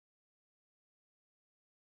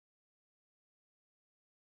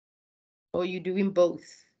Or you're doing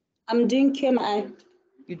both? I'm doing QMI.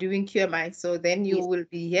 You're doing QMI, so then you Yes. will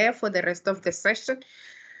be here for the rest of the session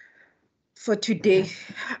for today.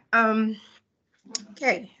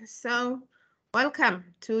 Okay, so welcome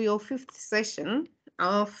to your 5th session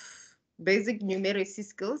of basic numeracy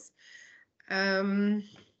skills.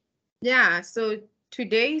 Yeah, so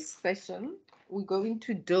today's session, we're going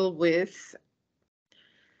to deal with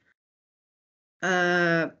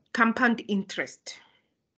compound interest.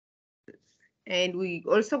 And we're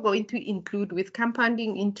also going to include with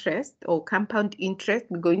compounding interest or compound interest,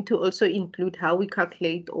 we're going to also include how we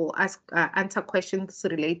calculate or answer questions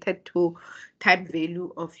related to time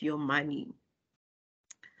value of your money.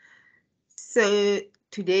 So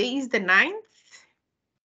today is the 9th.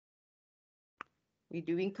 We're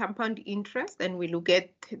doing compound interest and we look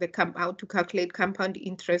at how to calculate compound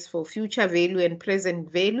interest for future value and present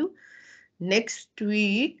value. Next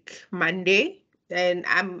week, Monday, and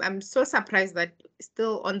I'm so surprised that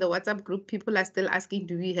still on the WhatsApp group, people are still asking,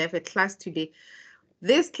 do we have a class today?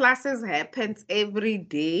 These classes happens every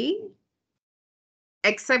day,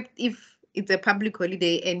 except if it's a public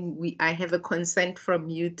holiday and I have a consent from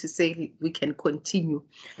you to say we can continue.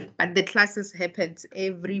 But the classes happens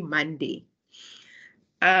every Monday.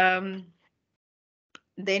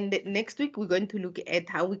 Then next week, we're going to look at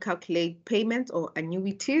how we calculate payments or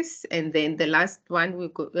annuities. And then the last one, we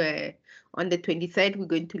go on the 23rd, we're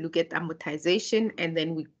going to look at amortization. And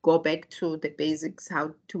then we go back to the basics,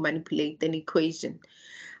 how to manipulate an equation.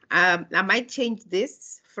 I might change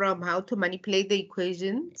this from how to manipulate the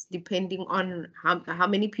equations, depending on how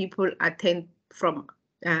many people attend from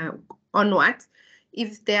onwards.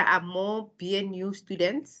 If there are more BNU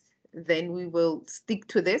students, then we will stick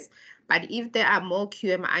to this. But if there are more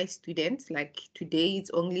QMI students, like today it's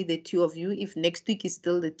only the 2 of you, if next week is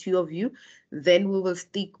still the 2 of you, then we will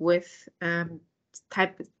stick with some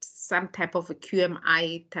type of a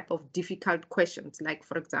QMI type of difficult questions. Like,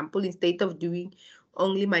 for example, instead of doing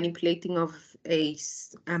only manipulating of an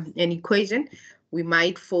equation, we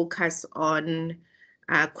might focus on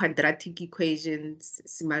quadratic equations,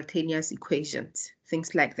 simultaneous equations,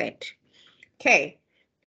 things like that. Okay.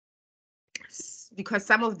 Because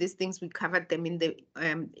some of these things we covered them in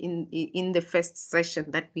the first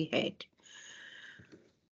session that we had.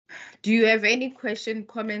 Do you have any question,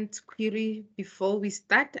 comment, query before we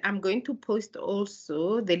start? I'm going to post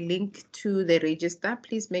also the link to the register.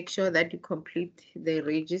 Please make sure that you complete the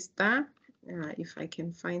register, if I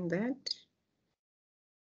can find that.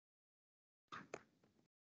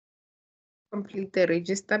 Complete the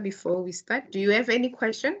register before we start. Do you have any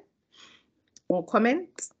question or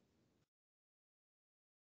comments?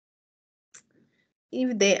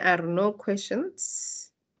 If there are no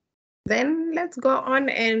questions, then let's go on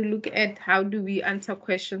and look at how do we answer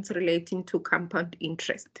questions relating to compound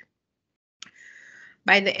interest.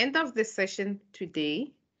 By the end of the session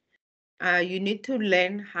today, you need to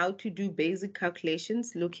learn how to do basic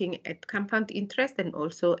calculations looking at compound interest and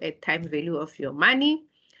also at time value of your money.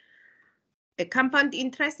 A compound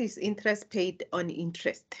interest is interest paid on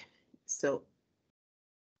interest. So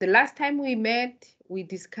the last time we met, we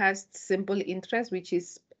discussed simple interest, which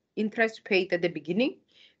is interest paid at the beginning.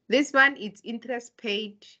 This one is interest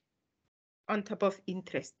paid on top of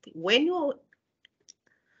interest. When you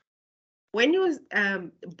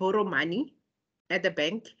borrow money at the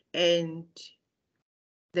bank and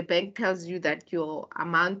the bank tells you that your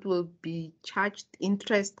amount will be charged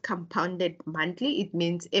interest compounded monthly, it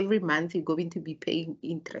means every month you're going to be paying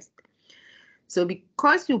interest. So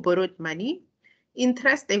because you borrowed money,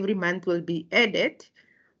 interest every month will be added,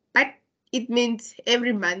 but it means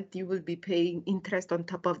every month you will be paying interest on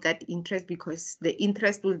top of that interest because the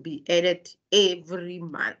interest will be added every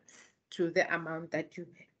month to the amount that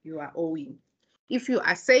you are owing. If you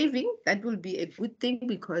are saving, that will be a good thing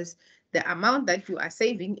because the amount that you are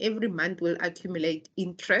saving every month will accumulate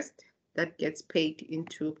interest that gets paid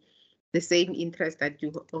into the same interest that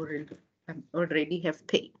you already have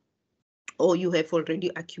paid or you have already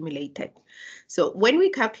accumulated. So when we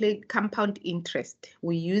calculate compound interest,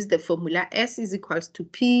 we use the formula S is equals to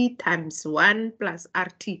P times 1 plus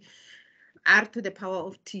RT, R to the power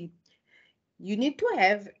of T. You need to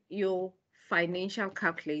have your financial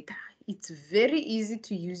calculator. It's very easy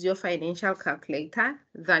to use your financial calculator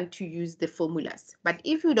than to use the formulas. But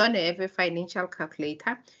if you don't have a financial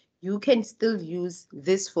calculator, you can still use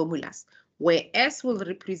these formulas, where S will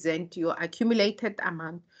represent your accumulated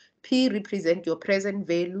amount, P represent your present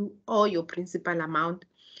value or your principal amount,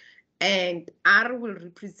 and R will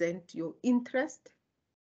represent your interest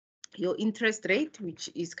rate, which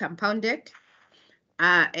is compounded.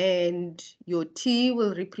 and your T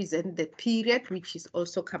will represent the period, which is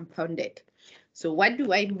also compounded. So what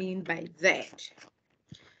do I mean by that?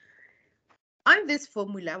 On this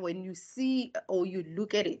formula, when you see or you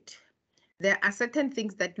look at it, there are certain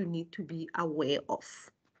things that you need to be aware of.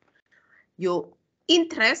 Your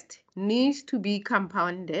interest needs to be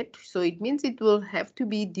compounded, so it means it will have to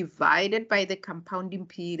be divided by the compounding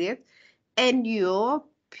period, and your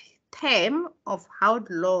term of how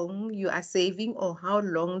long you are saving or how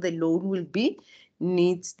long the loan will be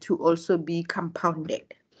needs to also be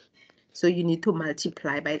compounded. So you need to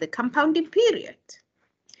multiply by the compounding period.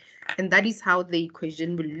 And that is how the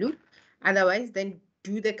equation will look. Otherwise, then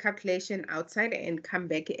do the calculation outside and come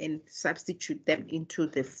back and substitute them into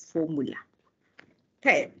the formula.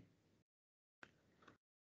 Okay.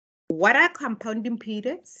 What are compounding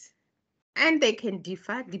periods? And they can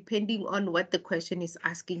differ depending on what the question is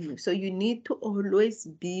asking you. So you need to always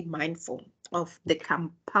be mindful of the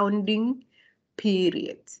compounding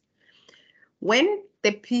periods. When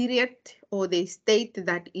the period or they state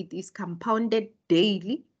that it is compounded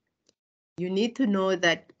daily, you need to know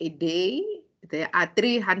that a day, there are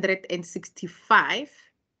 365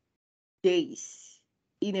 days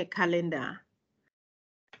in a calendar.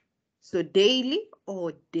 So daily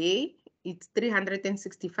or day, it's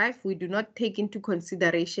 365. We do not take into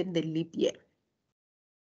consideration the leap year.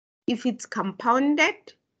 If it's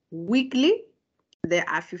compounded weekly, there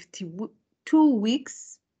are 52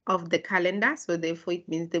 weeks of the calendar. So therefore, it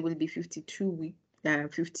means there will be 52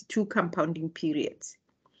 compounding periods.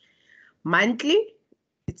 Monthly,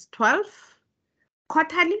 it's 12.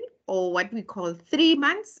 Quarterly, or what we call 3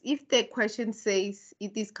 months, if the question says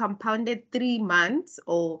it is compounded 3 months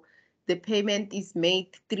or the payment is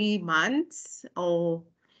made 3 months or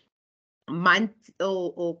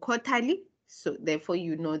quarterly, so therefore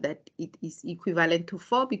you know that it is equivalent to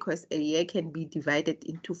 4 because a year can be divided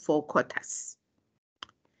into 4 quarters.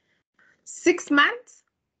 6 months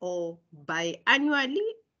or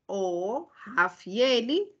biannually or half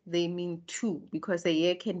yearly, they mean 2 because a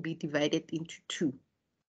year can be divided into 2.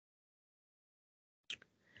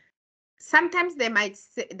 Sometimes they might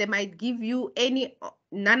give you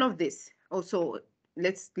none of this. Also,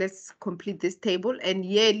 let's complete this table. And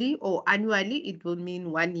yearly or annually, it will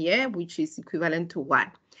mean 1 year, which is equivalent to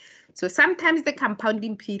 1. So sometimes the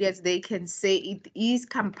compounding periods, they can say it is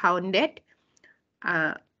compounded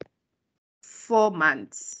 4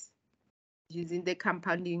 months using the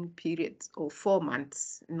compounding periods, or 4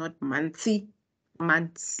 months, not monthly,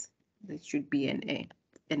 months. There should be an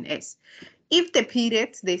S. If the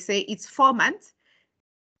periods, they say it's 4 months,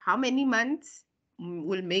 how many months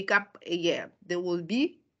will make up a year? There will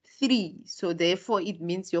be 3. So therefore, it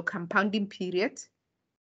means your compounding period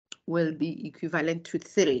will be equivalent to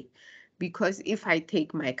 3. Because if I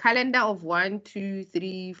take my calendar of 1, 2,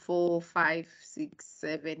 3, 4, 5, 6,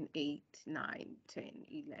 7, 8, 9, 10,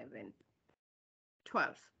 11,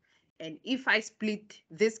 12. And if I split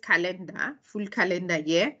this calendar, full calendar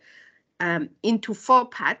year, into 4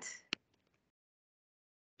 parts,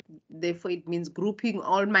 therefore it means grouping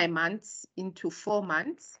all my months into 4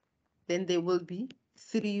 months, then there will be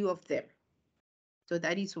 3 of them. So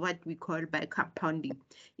that is what we call by compounding.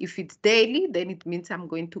 If it's daily, then it means I'm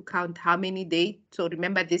going to count how many days. So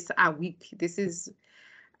remember, this is a week. This is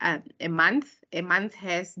a month. A month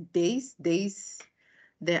has days.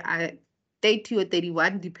 There are 30 or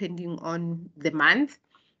 31 depending on the month.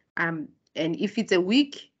 And if it's a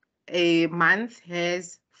week, a month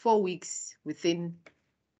has 4 weeks within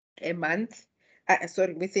a month,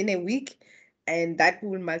 within a week, and that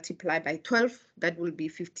will multiply by 12. That will be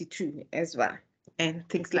 52 as well, and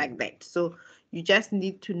things like that. So you just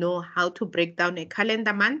need to know how to break down a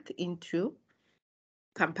calendar month into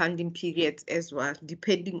compounding periods as well,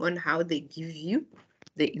 depending on how they give you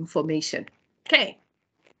the information. Okay,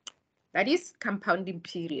 that is compounding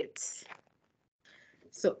periods.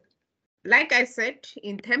 So like I said,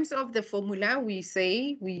 in terms of the formula, we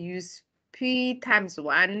say we use P times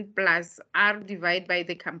 1 plus R divided by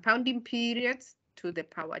the compounding periods to the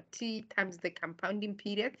power T times the compounding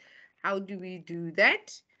period. How do we do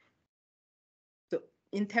that? So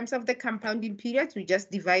in terms of the compounding periods, we just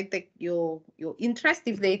divide your interest.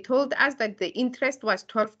 If they told us that the interest was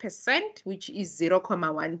 12%, which is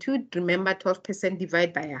 0.12, remember 12%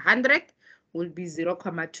 divided by 100 will be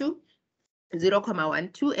 0.2.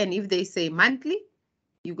 0.12, and if they say monthly,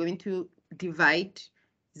 you're going to divide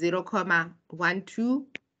 0.12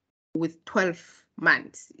 with 12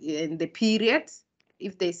 months. In the periods,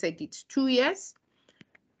 if they said it's 2 years,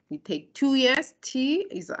 we take 2 years. T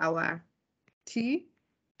is our T,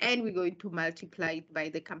 and we're going to multiply it by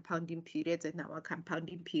the compounding periods, and our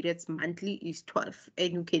compounding periods monthly is 12,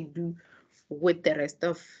 and you can do with the rest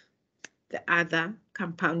of the other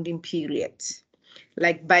compounding periods.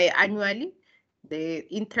 Like biannually, the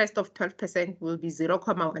interest of 12% will be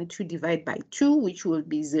 0.12 divided by 2, which will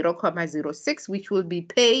be 0.06, which will be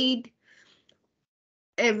paid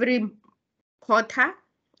every quarter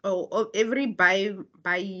or every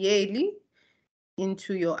bi-yearly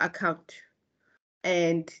into your account.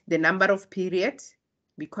 And the number of periods,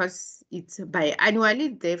 because it's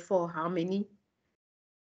biannually, therefore how many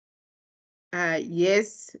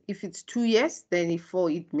years? If it's 2 years, then if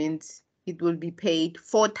 4, it means it will be paid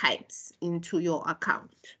 4 times into your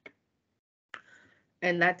account.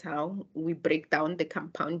 And that's how we break down the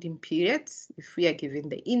compounding periods if we are given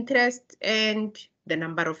the interest and the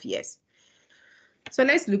number of years. So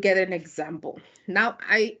let's look at an example. Now,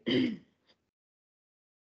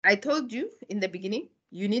 I told you in the beginning,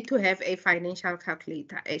 you need to have a financial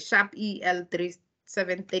calculator, a Sharp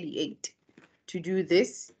EL3738 to do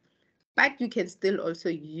this, but you can still also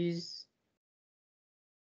use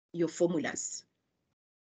your formulas.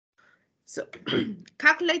 So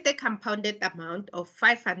calculate the compounded amount of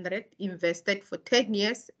 500 invested for 10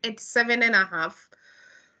 years at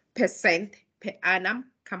 7.5% per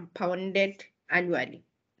annum compounded annually.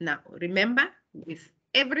 Now, remember, with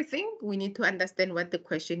everything, we need to understand what the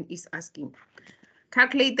question is asking.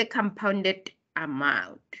 Calculate the compounded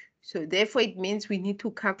amount. So therefore, it means we need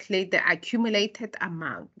to calculate the accumulated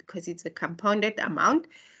amount because it's a compounded amount.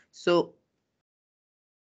 So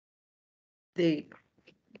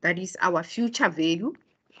that is our future value,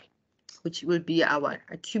 which will be our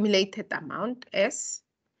accumulated amount S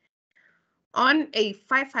on a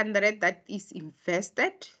 500 that is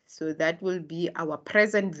invested. So that will be our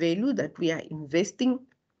present value that we are investing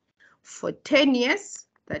for 10 years.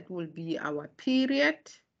 That will be our period.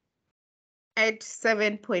 At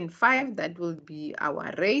 7.5, that will be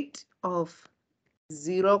our rate of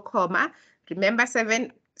 0, remember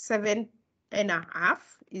 7.5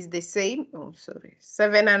 is the same,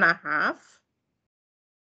 7.5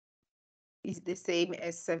 is the same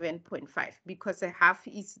as 7.5 because a half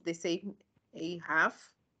is the same, a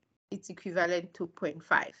half, it's equivalent to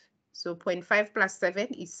 0.5. So 0.5 plus 7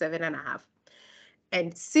 is 7.5.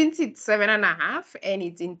 And since it's 7.5 and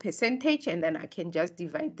it's in percentage, and then I can just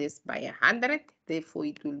divide this by 100, therefore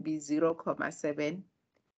it will be 0.775.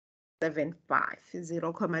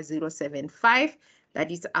 0.075, that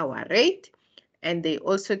is our rate. And they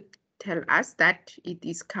also tell us that it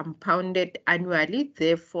is compounded annually,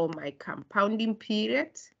 therefore my compounding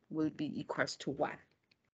period will be equals to 1.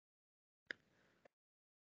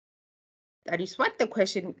 That is what the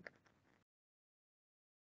question,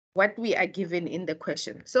 what we are given in the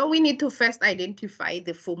question. So we need to first identify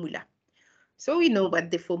the formula. So we know what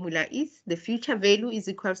the formula is. The future value is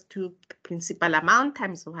equals to principal amount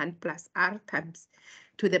times 1 plus R times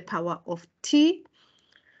to the power of T.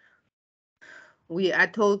 We are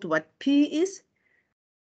told what P is.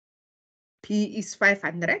 P is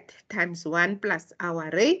 500 times 1 plus our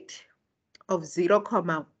rate of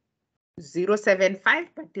 0.075.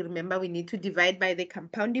 But remember, we need to divide by the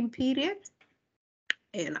compounding period.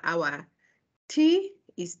 And our T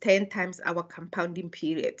is 10 times our compounding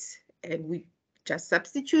periods. And we just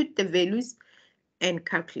substitute the values and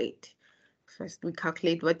calculate. First, we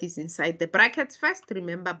calculate what is inside the brackets first.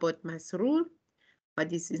 Remember Bodmer's rule.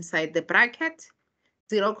 What is inside the bracket?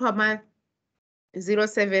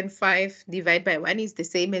 0.075 divided by 1 is the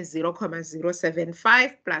same as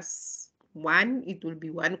 0.075 plus 1. It will be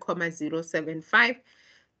 1.075.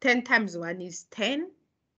 10 times 1 is 10.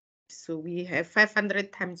 So we have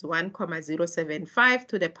 500 times 1.075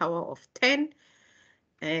 to the power of 10.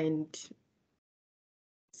 And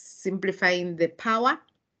simplifying the power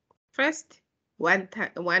first,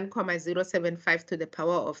 1.075 to the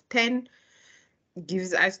power of 10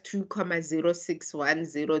 gives us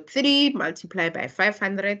 2.06103 multiplied by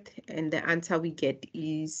 500, and the answer we get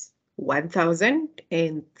is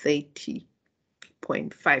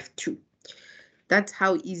 1030.52. That's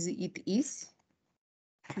how easy it is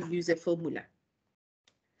to use a formula.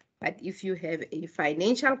 But if you have a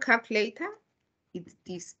financial calculator, it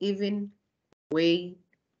is even way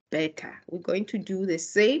better. We're going to do the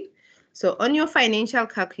same. So on your financial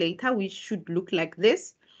calculator, which should look like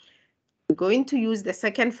this, we're going to use the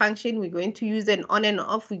second function. We're going to use an on and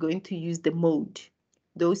off. We're going to use the mode.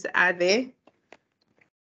 Those are the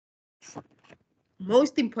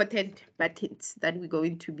most important buttons that we're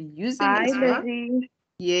going to be using. Hi, Lizzie.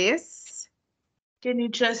 Yes. Can you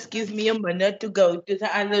just give me a minute to go to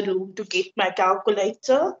the other room to get my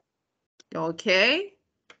calculator? Okay.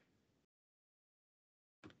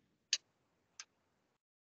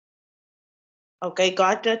 Okay,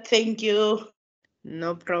 got it. Thank you.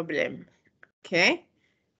 No problem. Okay.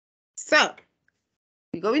 So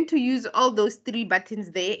we're going to use all those 3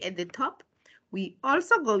 buttons there at the top. We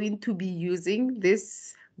also going to be using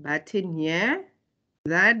this button here,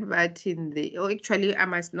 that button there. Oh, actually, I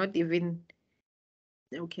must not even.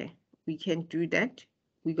 Okay, we can do that.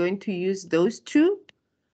 We're going to use those 2,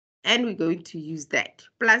 and we're going to use that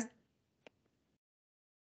plus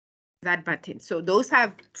that button. So those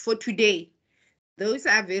are for today. Those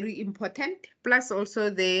are very important, plus also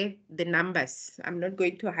the numbers. I'm not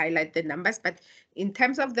going to highlight the numbers, but in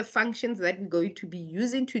terms of the functions that we're going to be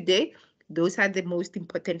using today, those are the most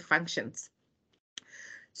important functions.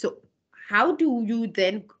 So how do you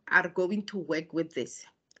then are going to work with this?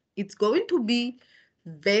 It's going to be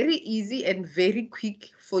very easy and very quick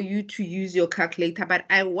for you to use your calculator, but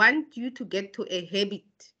I want you to get to a habit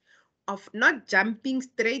of not jumping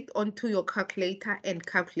straight onto your calculator and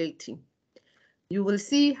calculating. You will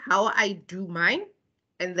see how I do mine,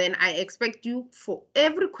 and then I expect you for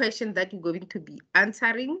every question that you're going to be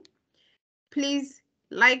answering, please,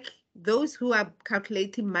 like those who are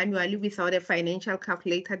calculating manually without a financial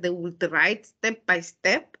calculator, they will write step by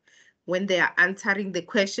step when they are answering the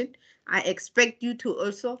question. I expect you to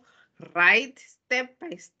also write step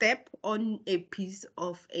by step on a piece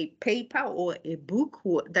of a paper or a book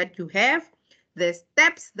that you have, the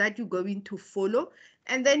steps that you're going to follow,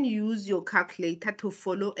 and then use your calculator to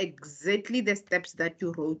follow exactly the steps that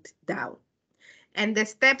you wrote down. And the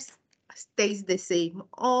steps stays the same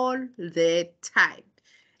all the time.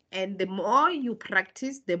 And the more you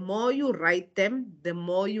practice, the more you write them, the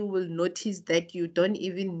more you will notice that you don't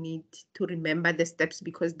even need to remember the steps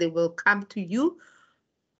because they will come to you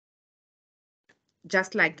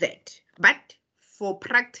just like that. But for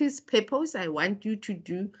practice purpose, I want you to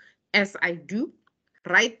do as I do,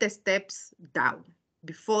 write the steps down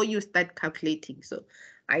before you start calculating. So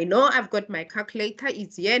I know I've got my calculator,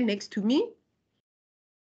 it's here next to me.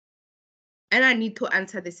 And I need to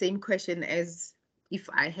answer the same question as if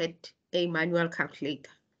I had a manual calculator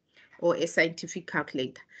or a scientific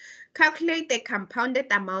calculator. Calculate the compounded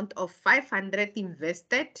amount of 500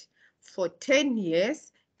 invested for 10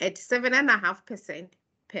 years at 7.5%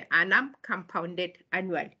 per annum compounded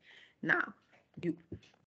annually. Now, you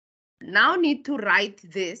now need to write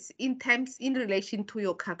this in terms in relation to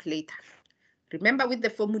your calculator. Remember, with the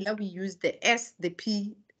formula, we use the S, the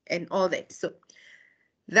P, and all that. So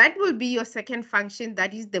that will be your second function.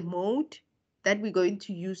 That is the mode that we're going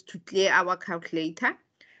to use to clear our calculator.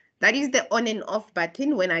 That is the on and off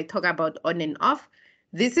button. When I talk about on and off,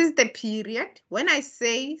 this is the period. When I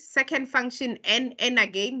say second function N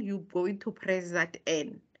again, you're going to press that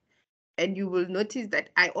N. And you will notice that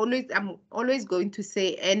I'm always going to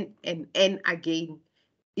say N and N again.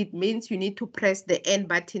 It means you need to press the N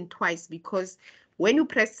button twice because when you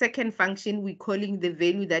press second function, we're calling the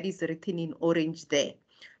value that is written in orange there.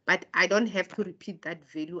 But I don't have to repeat that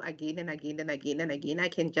value again and again and again and again. I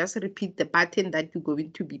can just repeat the button that you're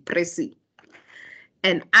going to be pressing.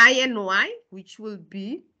 And I and Y, which will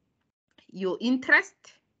be your interest.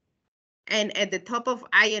 And at the top of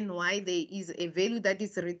I and Y, there is a value that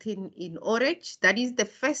is written in orange. That is the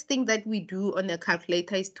first thing that we do on a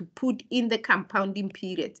calculator is to put in the compounding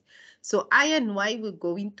period. So I and Y, we're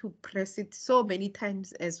going to press it so many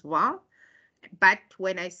times as well. But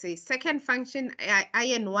when I say second function, I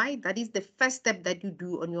and Y, that is the first step that you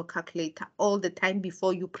do on your calculator all the time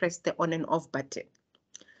before you press the on and off button.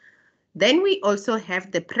 Then we also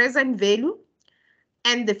have the present value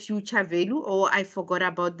and the future value. Oh, I forgot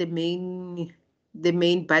about the main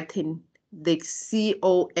button, the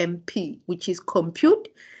COMP, which is compute.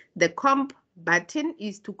 The comp button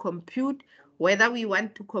is to compute whether we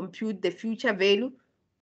want to compute the future value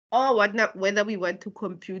or whether we want to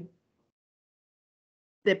compute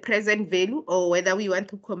the present value or whether we want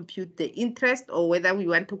to compute the interest or whether we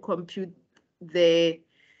want to compute the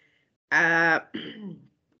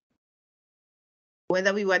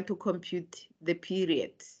whether we want to compute the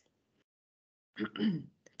period.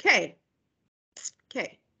 Okay.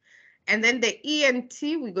 And then the ENT,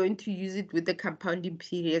 we're going to use it with the compounding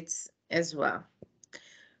periods as well.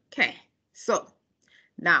 Okay, so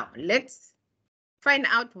now let's find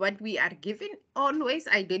out what we are given. Always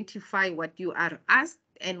identify what you are asked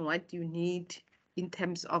and what you need in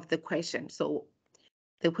terms of the question. So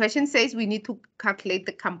the question says we need to calculate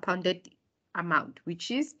the compounded amount,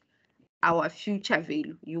 which is our future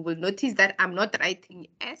value. You will notice that I'm not writing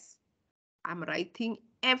S, I'm writing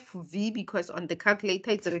FV because on the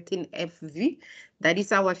calculator it's written FV. That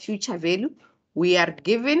is our future value. We are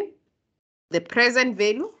given the present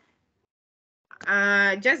value.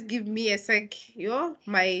 Just give me a sec.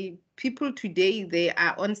 My people today, they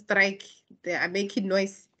are on strike. They are making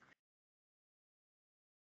noise.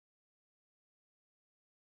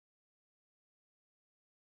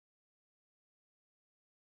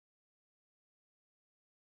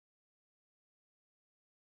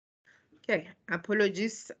 Okay,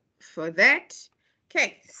 apologies for that.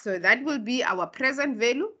 Okay, so that will be our present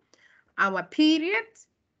value, our period.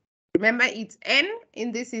 Remember, it's N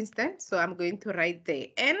in this instance, so I'm going to write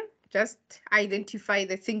the N. Just identify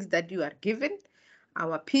the things that you are given,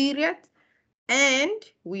 our period, and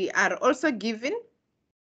we are also given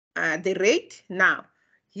the rate. Now,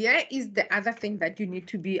 here is the other thing that you need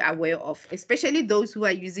to be aware of, especially those who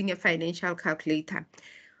are using a financial calculator.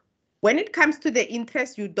 When it comes to the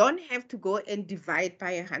interest, you don't have to go and divide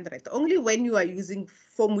by 100. Only when you are using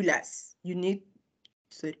formulas, you need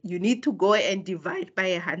to go and divide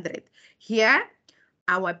by 100. Here,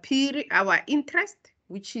 our period, our interest,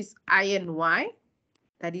 which is I and Y,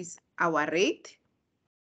 that is our rate,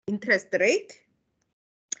 interest rate.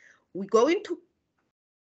 We're going to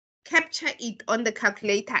capture it on the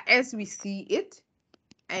calculator as we see it.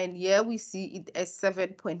 And here we see it as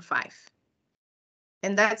 7.5.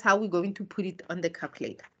 And that's how we're going to put it on the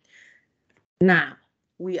calculator. Now,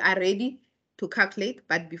 we are ready to calculate,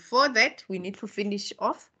 but before that, we need to finish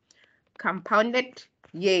off compounded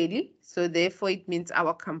yearly. So therefore, it means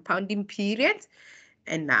our compounding period.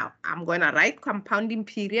 And now I'm going to write compounding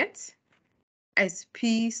period as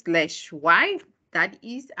P/Y. That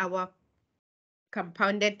is our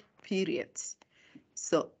compounded periods.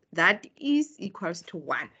 So that is equals to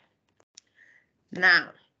 1. Now,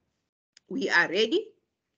 we are ready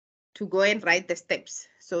to go and write the steps.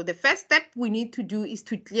 So the first step we need to do is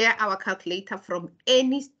to clear our calculator from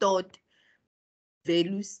any stored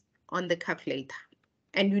values on the calculator.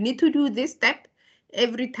 And you need to do this step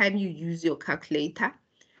every time you use your calculator.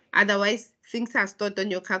 Otherwise, things are stored on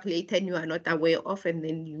your calculator and you are not aware of, and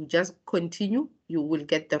then you just continue, you will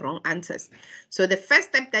get the wrong answers. So the first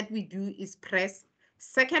step that we do is press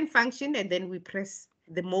second function, and then we press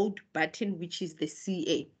the mode button, which is the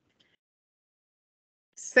CA.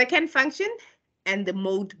 Second function and the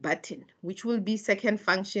mode button, which will be second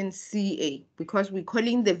function CA, because we're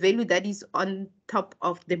calling the value that is on top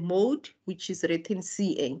of the mode, which is written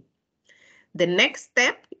CA. The next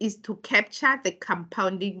step is to capture the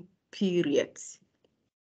compounding periods.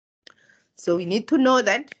 So we need to know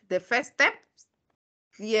that the first step,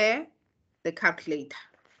 clear the calculator.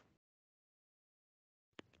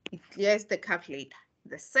 It clears the calculator.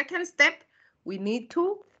 The second step, we need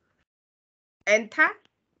to enter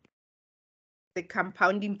the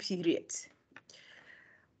compounding periods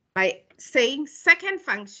by saying second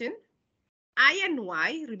function, I and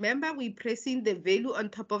Y. Remember, we're pressing the value on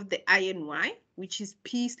top of the I and Y, which is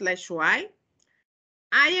P/Y,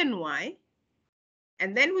 I and Y.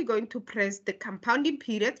 And then we're going to press the compounding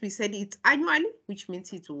period. We said it's annually, which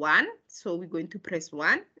means it's 1. So we're going to press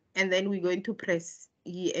 1. And then we're going to press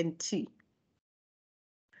E and T.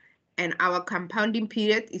 And our compounding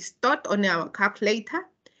period is stored on our calculator.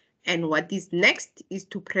 And what is next is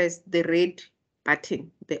to press the red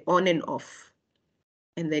button, the on and off.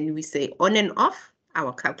 And then we say on and off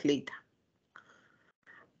our calculator.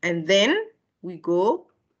 And then we go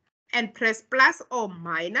and press plus or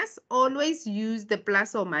minus. Always use the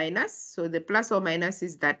plus or minus. So the plus or minus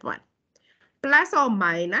is that one. Plus or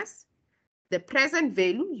minus the present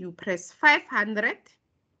value, you press 500,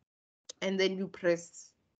 and then you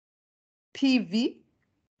press PV,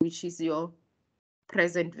 which is your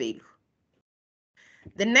present value.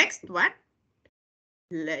 The next one,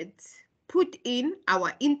 let's put in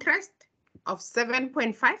our interest of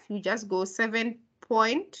 7.5. You just go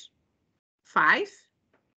 7.5.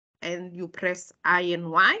 and you press I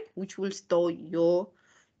and Y, which will store your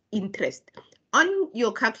interest. On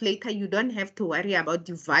your calculator, you don't have to worry about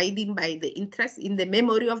dividing by the interest. In the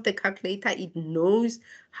memory of the calculator, it knows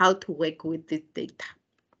how to work with the data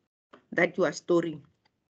that you are storing.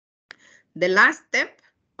 The last step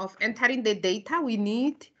of entering the data, we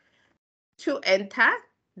need to enter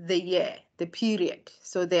the year, the period.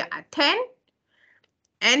 So there are 10.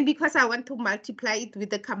 And because I want to multiply it with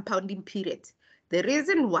the compounding period, the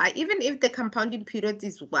reason why, even if the compounding period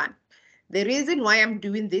is 1, the reason why I'm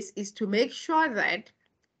doing this is to make sure that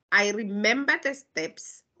I remember the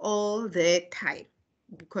steps all the time.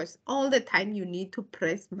 Because all the time you need to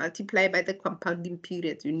press multiply by the compounding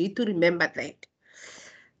period. You need to remember that.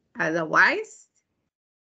 Otherwise,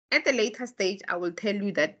 at a later stage, I will tell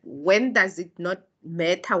you that when does it not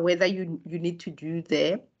matter whether you need to do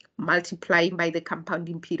the multiplying by the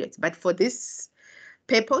compounding periods. But for this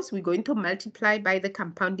purpose, we're going to multiply by the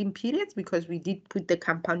compounding periods because we did put the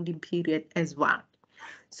compounding period as well.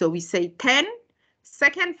 So we say 10,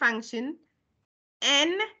 second function,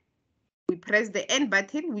 n, we press the n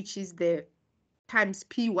button, which is the times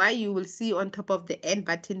py. You will see on top of the n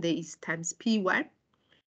button, there is times py.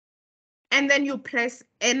 And then you press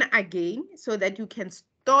n again so that you can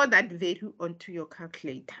store that value onto your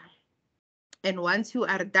calculator. And once you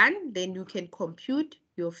are done, then you can compute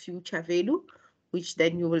your future value, which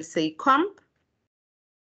then you will say comp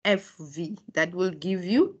FV. That will give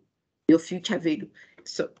you your future value.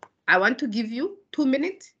 So I want to give you 2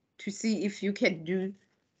 minutes to see if you can do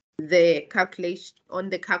the calculation on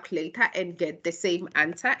the calculator and get the same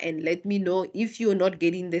answer, and let me know if you're not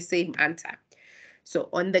getting the same answer. So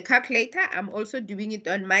on the calculator, I'm also doing it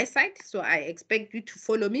on my side, so I expect you to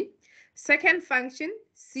follow me. Second function,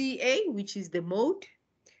 CA, which is the mode.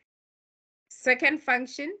 Second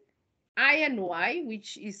function, I and Y,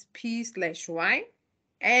 which is P/Y.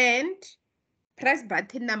 And press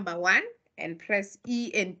button number 1 and press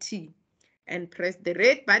E and T. And press the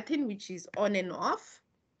red button, which is on and off.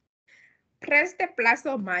 Press the plus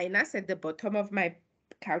or minus at the bottom of my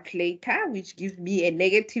calculator, which gives me a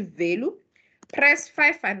negative value. Press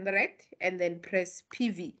 500 and then press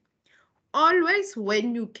PV. Always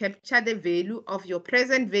when you capture the value of your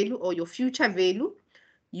present value or your future value,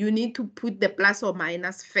 you need to put the plus or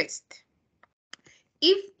minus first.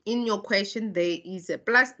 If in your question there is a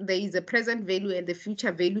present value and the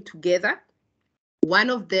future value together, one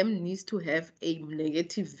of them needs to have a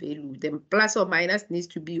negative value. The plus or minus needs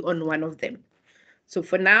to be on one of them. So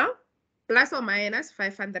for now, plus or minus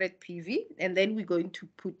 500 PV, and then we're going to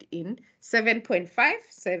put in 7.5,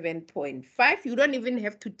 7.5. You don't even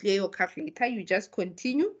have to clear your calculator. You just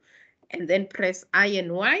continue and then press I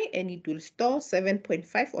and Y, and it will store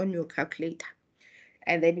 7.5 on your calculator.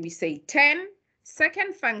 And then we say 10,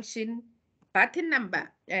 second function, button number,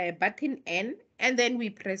 button N, and then we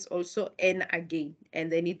press also N again. And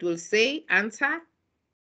then it will say answer,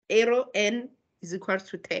 arrow N is equal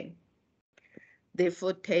to 10.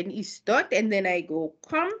 Therefore, 10 is stored, and then I go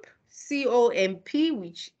comp, COMP,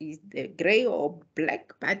 which is the gray or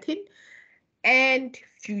black button, and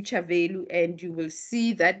future value, and you will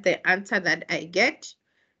see that the answer that I get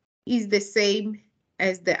is the same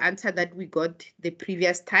as the answer that we got the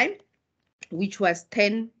previous time, which was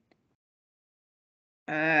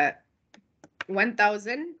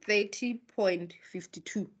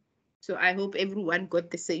 1030.52. So I hope everyone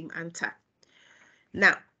got the same answer.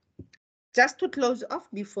 Now, just to close off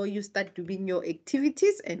before you start doing your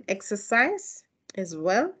activities and exercise as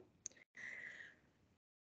well,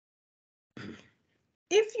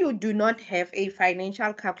 if you do not have a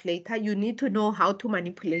financial calculator, you need to know how to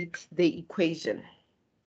manipulate the equation.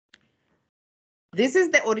 This is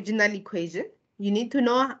the original equation. You need to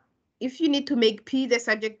know if you need to make P the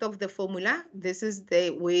subject of the formula, this is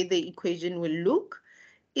the way the equation will look.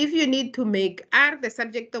 If you need to make R the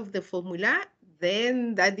subject of the formula,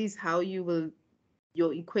 then that is how your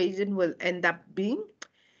equation will end up being,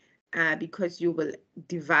 because you will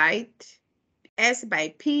divide S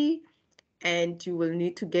by P, and you will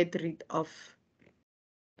need to get rid of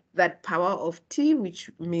that power of T, which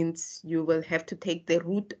means you will have to take the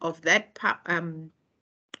root of that,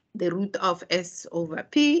 the root of S over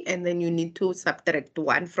P, and then you need to subtract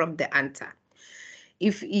 1 from the answer.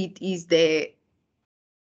 If it is the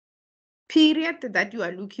period that you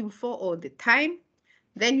are looking for or the time,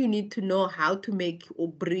 then you need to know how to make or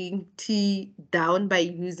bring T down by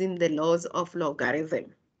using the laws of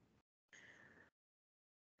logarithm.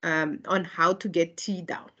 On how to get T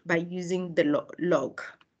down by using the log.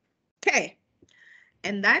 Okay,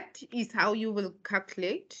 and that is how you will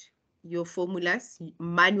calculate your formulas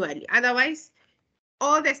manually. Otherwise,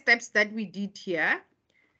 all the steps that we did here,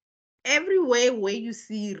 everywhere where you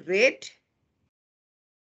see red,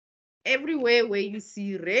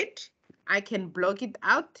 I can block it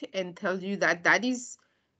out and tell you that that is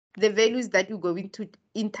the values that you're going to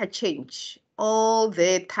interchange all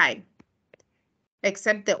the time,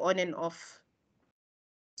 except the on and off.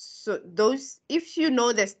 So those, if you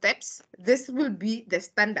know the steps, this will be the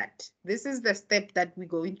standard. This is the step that we're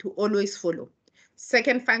going to always follow.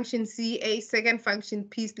 Second function CA, second function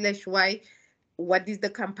P/Y, what is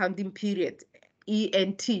the compounding period? E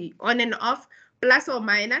and T, on and off, plus or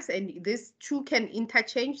minus, and these two can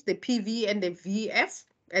interchange the PV and the VF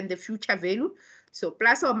and the future value. So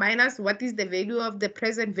plus or minus, what is the value of the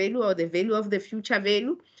present value or the value of the future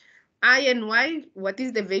value? I and Y, what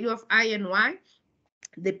is the value of I and Y?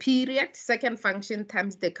 The period, second function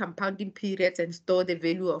times the compounding periods, and store the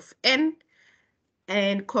value of N,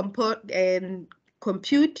 and compute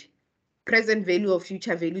present value or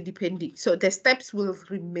future value depending. So the steps will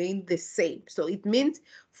remain the same. So it means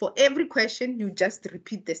for every question, you just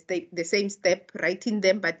repeat the same step, writing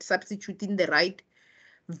them, but substituting the right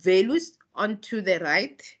values onto the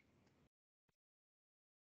right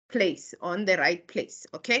place, on the right place.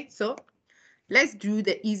 Okay, so let's do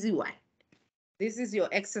the easy one. This is your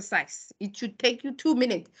exercise. It should take you 2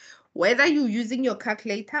 minutes, whether you're using your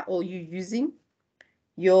calculator or you're using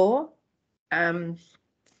your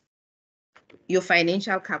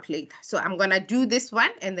financial calculator. So I'm going to do this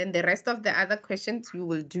one, and then the rest of the other questions, you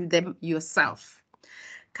will do them yourself.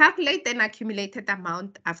 Calculate an accumulated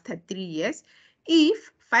amount after 3 years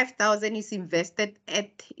if 5,000 is invested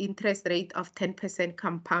at interest rate of 10%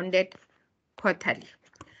 compounded quarterly.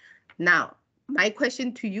 Now, my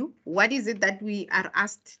question to you, what is it that we are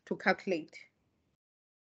asked to calculate?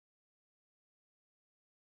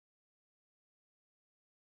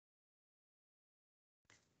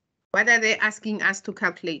 What are they asking us to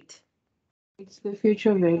calculate? It's the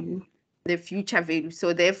future value. The future value.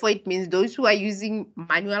 So therefore, it means those who are using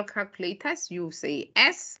manual calculators, you say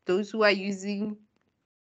S. Those who are using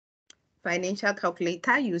financial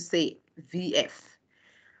calculator, you say VF.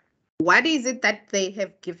 What is it that they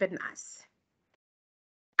have given us?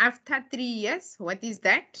 After 3 years, what is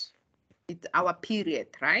that? It's our period,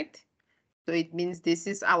 right? So it means this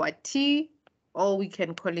is our T, or we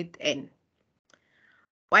can call it N.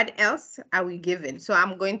 What else are we given? So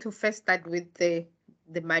I'm going to first start with the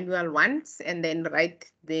manual ones and then write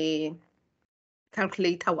the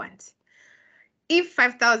calculator ones. If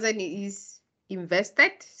 5,000 is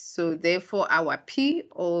invested, so therefore our P,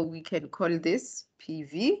 or we can call this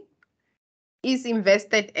PV, is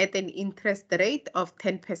invested at an interest rate of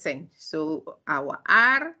 10%. So our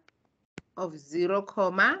R of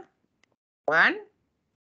 0.1,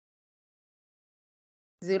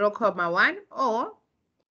 0.1, or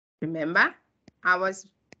remember, ours,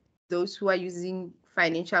 those who are using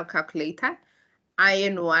financial calculator,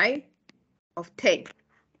 INY of 10.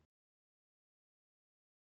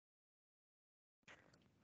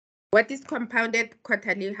 What is compounded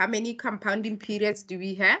quarterly? How many compounding periods do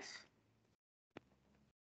we have?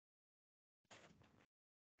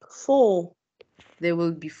 4. There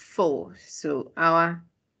will be 4. So our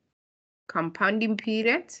compounding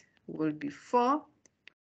period will be 4,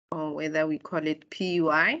 or whether we call it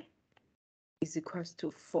PY, is equals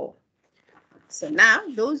to 4. So now,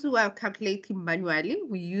 those who are calculating manually,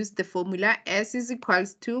 we use the formula S is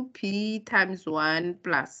equals to P times 1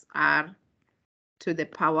 plus R to the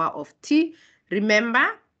power of T. Remember,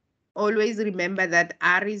 always remember that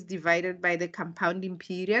R is divided by the compounding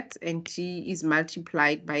period and T is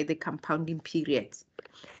multiplied by the compounding period.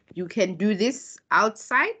 You can do this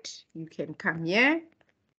outside. You can come here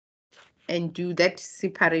and do that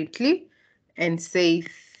separately and say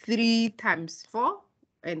 3 times 4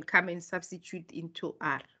 and come and substitute into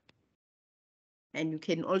R. And you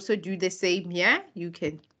can also do the same here. You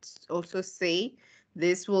can also say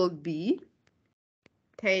this will be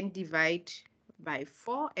 10 divided by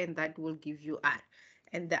 4, and that will give you R.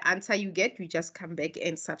 And the answer you get, you just come back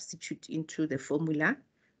and substitute into the formula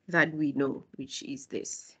that we know, which is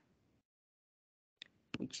this,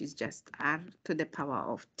 which is just R to the power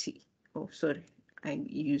of T. Oh, sorry, I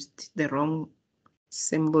used the wrong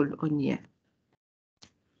symbol on here.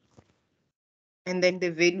 And then the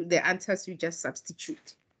value, the answers you just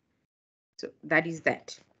substitute. So that is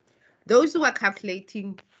that. Those who are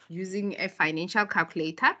calculating using a financial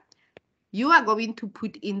calculator, you are going to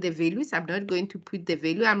put in the values. I'm not going to put the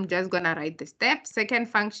value. I'm just going to write the step. Second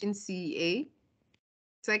function CA.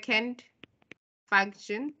 Second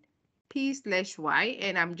function P/Y.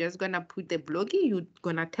 And I'm just going to put the blocky. You're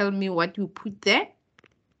going to tell me what you put there.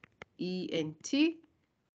 E and T.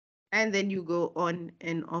 And then you go on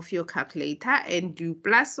and off your calculator and do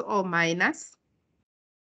plus or minus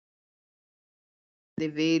the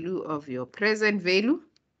value of your present value.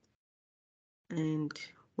 And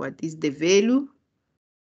what is the value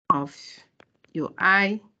of your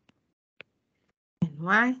I and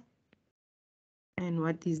Y? And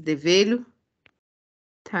what is the value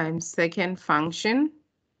times second function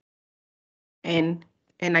and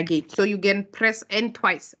again. So you can press N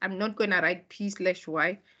twice. I'm not going to write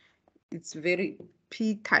P/Y. It's very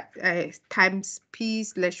P times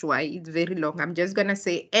P/Y. It's very long. I'm just going to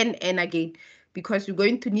say N again because you're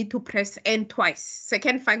going to need to press N twice.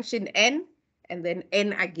 Second function N and then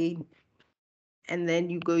N again. And then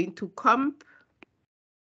you're going to comp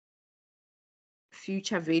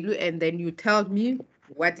future value and then you tell me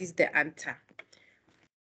what is the answer.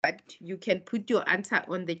 But you can put your answer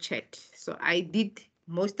on the chat. So I did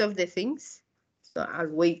most of the things. So I'll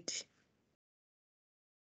wait.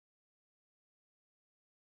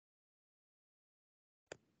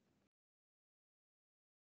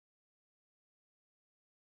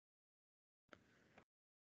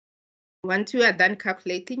 Once you are done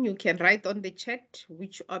calculating, you can write on the chat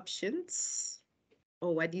which options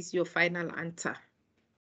or what is your final answer.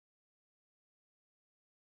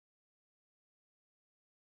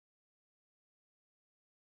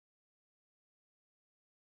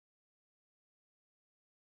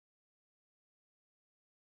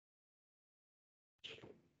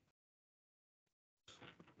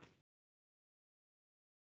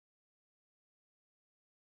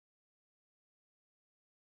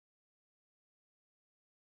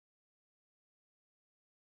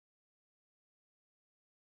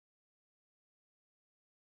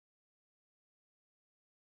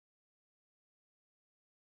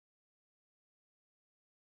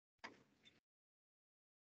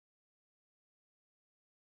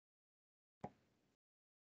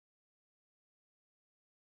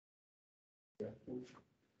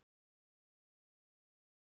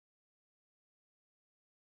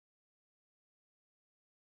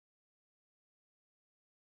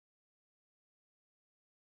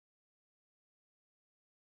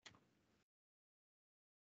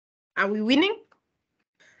 Are we winning?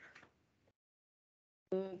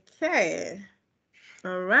 Okay.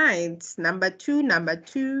 All right. Number two.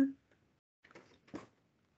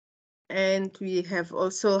 And we have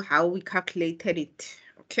also how we calculated it.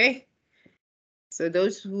 Okay. So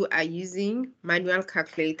those who are using manual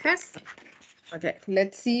calculators, okay,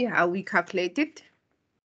 let's see how we calculate it.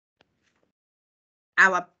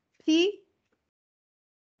 Our P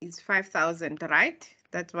is 5,000, right?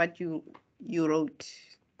 That's what you wrote,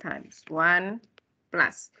 times 1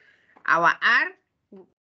 plus our R,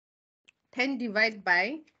 10 divided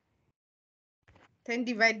by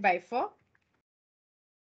 4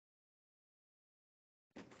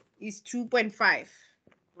 is 2.5,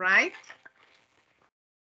 right?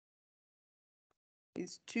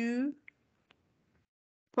 It's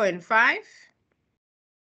 2.5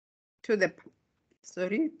 to the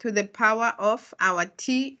power of our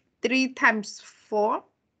T. 3 times 4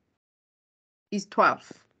 is 12.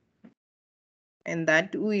 And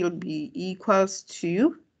that will be equals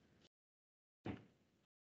to,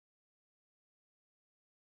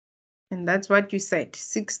 and that's what you said,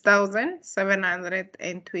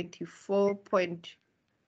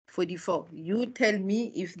 6,724.44. You tell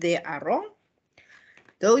me if they are wrong.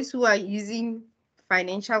 Those who are using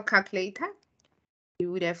financial calculator,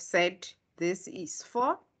 you would have said this is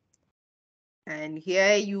 4. And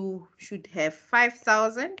here you should have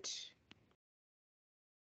 5,000.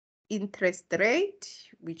 Interest rate,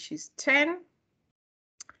 which is 10.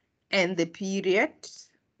 And the period,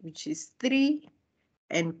 which is 3.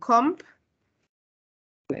 And comp,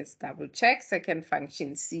 let's double check. Second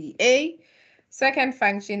function CA. Second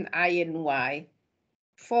function INY.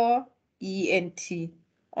 4 ENT.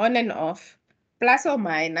 On and off. Plus or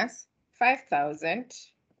minus 5,000.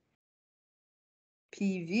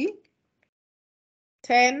 PV.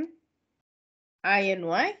 10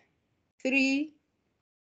 INY. 3.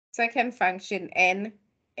 Second function N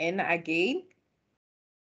again.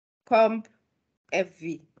 Comp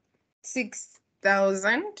FV.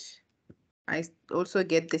 6,000. I also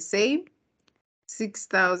get the same.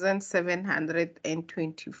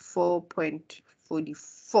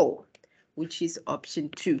 6,724.44, which is option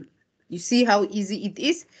 2. You see how easy it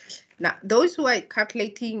is? Now, those who are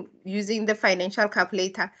calculating using the financial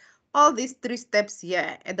calculator, all these 3 steps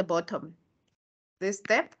here at the bottom, this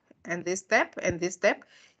step and this step and this step,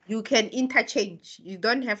 you can interchange. You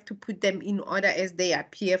don't have to put them in order as they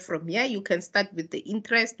appear from here. You can start with the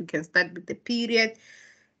interest, you can start with the period,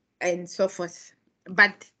 and so forth.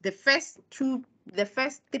 But the first 3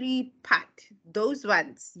 part, those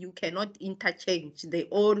ones, you cannot interchange. They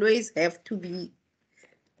always have to be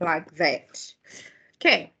like that.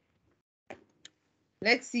 Okay.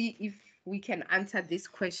 Let's see if we can answer this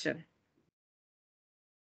question.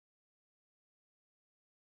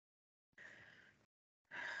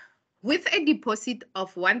 With a deposit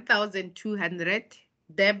of 1,200,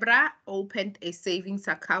 Deborah opened a savings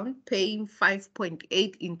account paying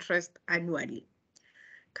 5.8 interest annually,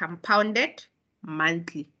 compounded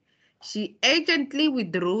monthly. She urgently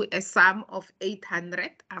withdrew a sum of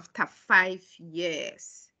 800 after 5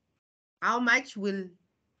 years. How much will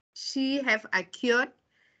she have accrued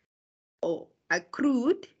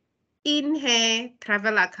in her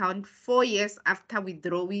travel account 4 years after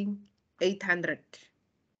withdrawing 800?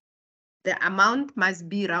 The amount must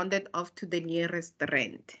be rounded off to the nearest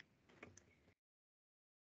rand.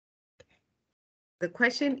 The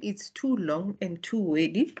question is too long and too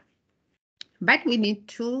wordy, but we need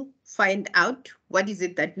to find out what is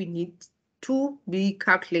it that we need to be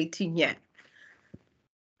calculating here.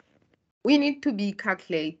 We need to be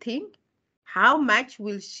calculating how much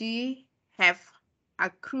will she have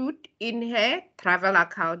accrued in her travel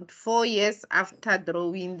account 4 years after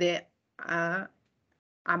drawing the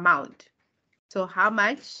amount. So how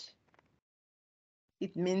much?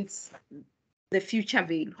 It means the future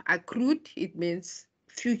value. Accrued, it means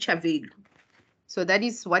future value. So that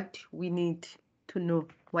is what we need to know.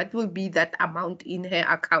 What will be that amount in her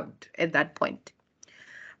account at that point?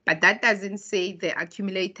 But that doesn't say the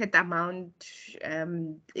accumulated amount,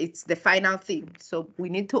 it's the final thing. So we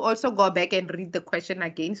need to also go back and read the question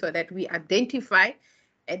again so that we identify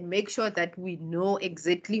and make sure that we know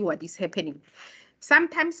exactly what is happening.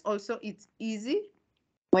 Sometimes also it's easy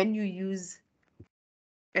when you use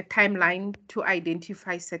a timeline to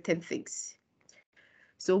identify certain things.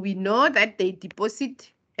 So we know that they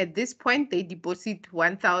deposit, at this point, they deposit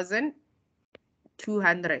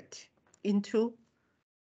 1,200 into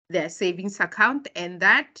their savings account, and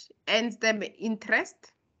that earns them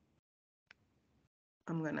interest.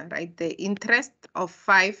 I'm going to write the interest of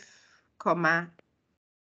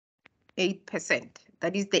 5.8%.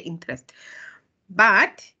 That is the interest.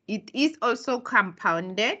 But it is also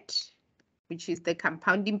compounded, which is the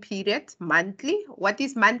compounding period, monthly. What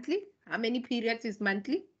is monthly? How many periods is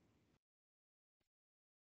monthly?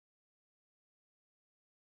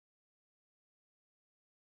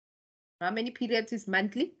 How many periods is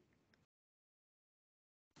monthly?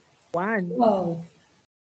 1. Wow.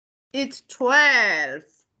 It's 12.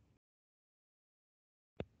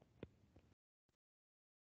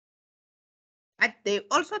 But they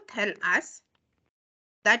also tell us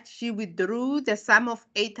that she withdrew the sum of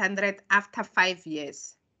 800 after 5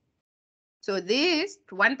 years. So this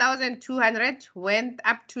 1,200 went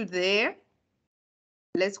up to there.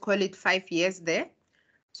 Let's call it 5 years there.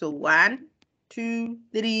 So 1, 2,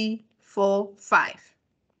 3, 4, 5.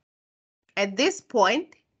 At this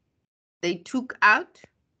point, they took out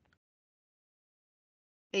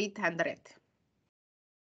 800.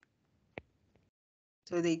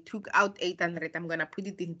 So they took out 800. I'm going to put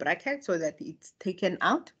it in brackets so that it's taken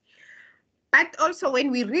out. But also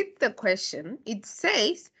when we read the question, it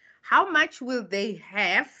says, how much will they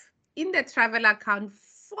have in the travel account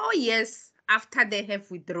 4 years after they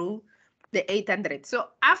have withdrawn the 800? So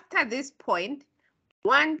after this point,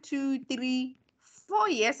 1, 2, 3, 4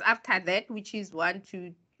 years after that, which is 1,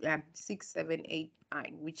 2, 6, 7, 8,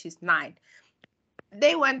 9, which is 9.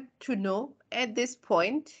 They want to know at this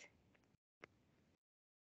point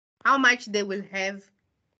how much they will have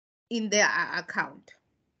in their account.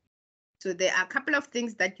 So there are a couple of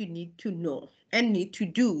things that you need to know and need to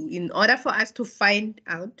do in order for us to find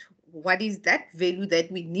out what is that value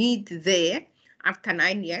that we need there after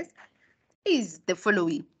 9 years is the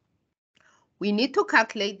following. We need to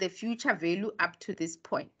calculate the future value up to this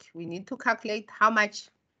point. We need to calculate how much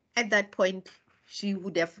at that point she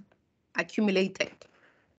would have accumulated.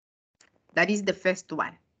 That is the first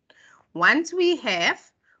one. Once we have,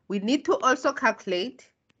 we need to also calculate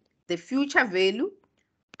the future value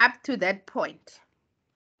up to that point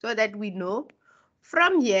so that we know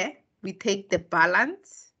from here we take the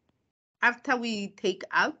balance after we take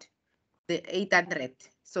out the 800.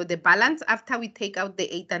 So the balance after we take out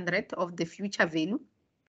the 800 of the future value.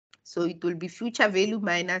 So it will be future value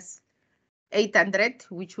minus 800,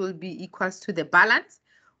 which will be equals to the balance.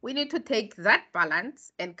 We need to take that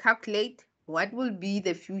balance and calculate what will be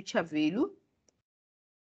the future value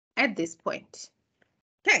at this point.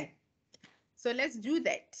 Okay, so let's do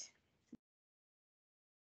that.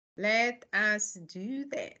 Let us do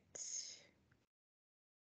that.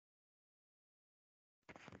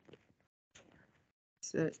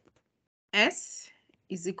 So S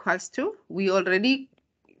is equals to, we already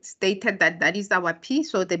stated that that is our P,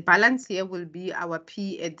 so the balance here will be our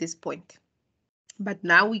P at this point. But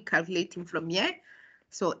now we're calculating from here.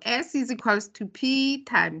 So S is equals to P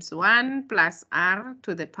times 1 plus R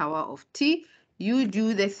to the power of T. You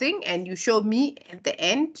do the thing and you show me at the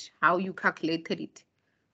end how you calculated it.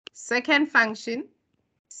 Second function,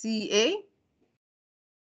 CA.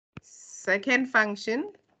 Second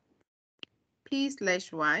function, P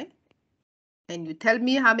slash Y. And you tell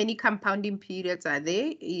me how many compounding periods are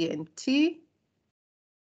there, E and T.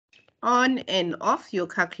 On and off your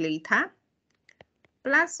calculator.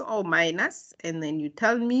 Plus or minus, and then you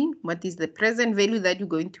tell me what is the present value that you're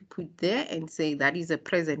going to put there and say that is a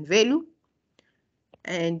present value.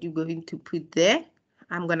 And you're going to put there.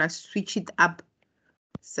 I'm going to switch it up.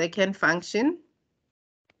 Second function,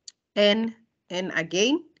 N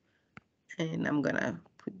again. And I'm going to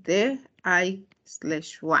put there I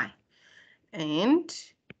slash Y. And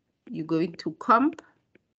you're going to comp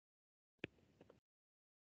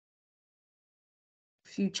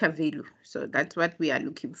future value. So that's what we are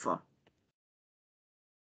looking for.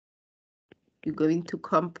 You're going to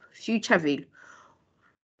comp future value.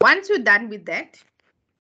 Once you're done with that,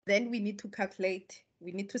 then we need to calculate,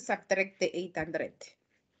 we need to subtract the 800.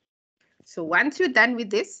 So once you're done with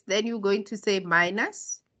this, then you're going to say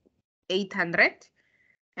minus 800,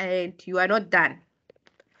 and you are not done.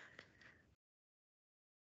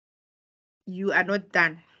 You are not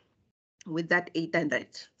done with that 800.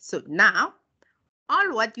 So now,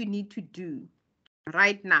 all what you need to do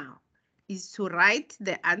right now is to write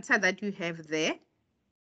the answer that you have there.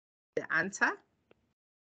 The answer,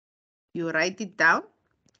 you write it down.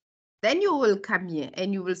 Then you will come here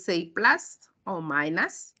and you will say plus or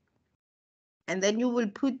minus. And then you will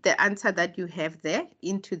put the answer that you have there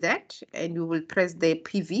into that, and you will press the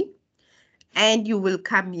PV. And you will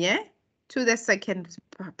come here to the second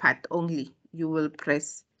part only. You will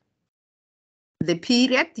press the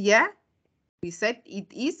period here. We said it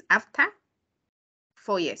is after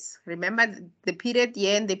 4 years. Remember, the period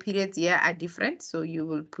year and the periods year are different. So you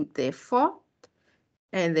will put there 4.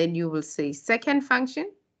 And then you will say second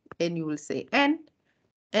function. And you will say n.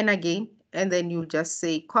 And again. And then you just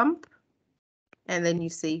say comp. And then you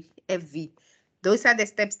say FV. Those are the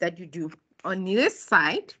steps that you do. On this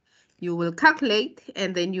side, you will calculate.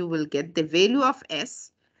 And then you will get the value of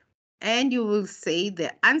S. And you will say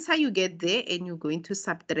the answer you get there. And you're going to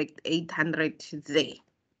subtract 800 there.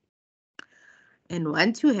 And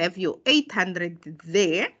once you have your 800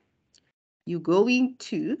 there, you're going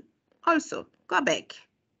to also go back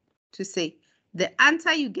to say the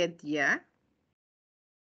answer you get here.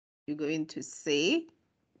 You're going to say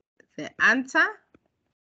the answer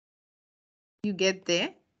you get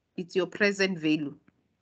there, it's your present value.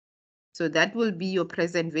 So that will be your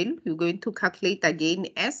present value. You're going to calculate again.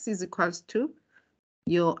 S is equals to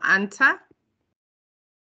your answer.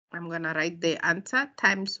 I'm going to write the answer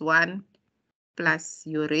times 1 plus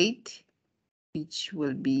your rate, which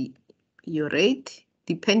will be your rate,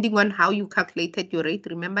 depending on how you calculated your rate.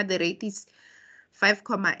 Remember, the rate is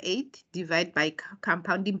 5,8 divided by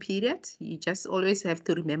compounding period. You just always have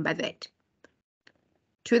to remember that.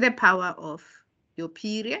 To the power of your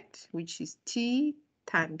period, which is T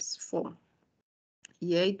times 4.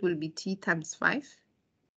 Here it will be T times 5,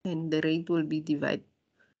 and the rate will be divided.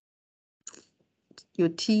 Your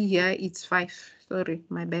T here is 5. Sorry,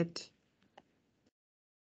 my bad.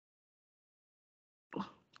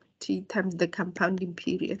 T times the compounding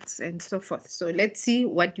periods and so forth. So let's see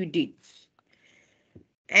what you did.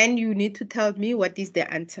 And you need to tell me what is the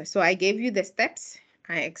answer. So I gave you the steps.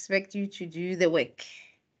 I expect you to do the work.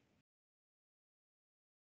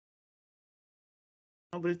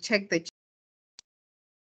 I will check the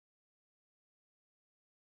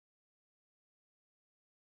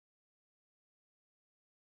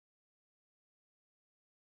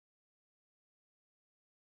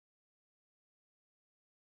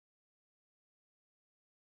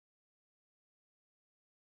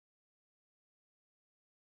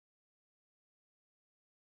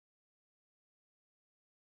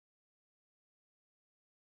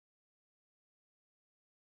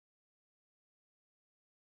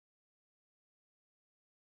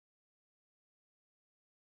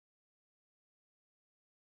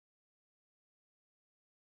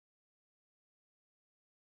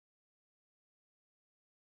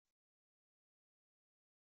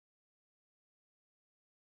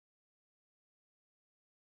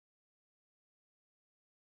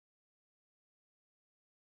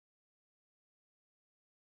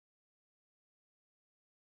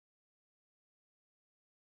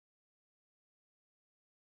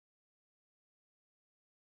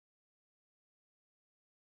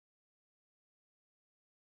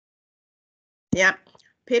yeah.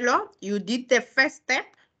 Pillow, you did the first step.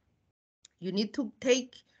 You need to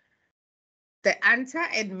take the answer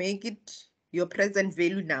and make it your present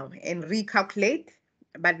value now and recalculate,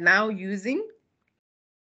 but now using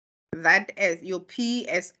that as your P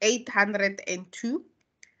as 802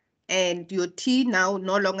 and your T now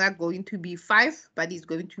no longer going to be 5, but it's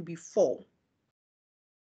going to be 4.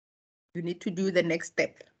 You need to do the next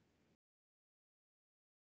step.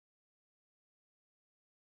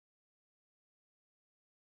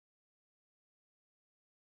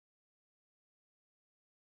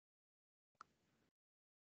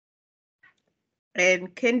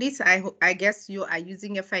 And Candice, I guess you are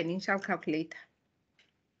using a financial calculator.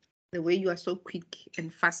 The way you are so quick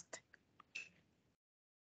and fast.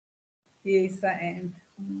 Yes, I am.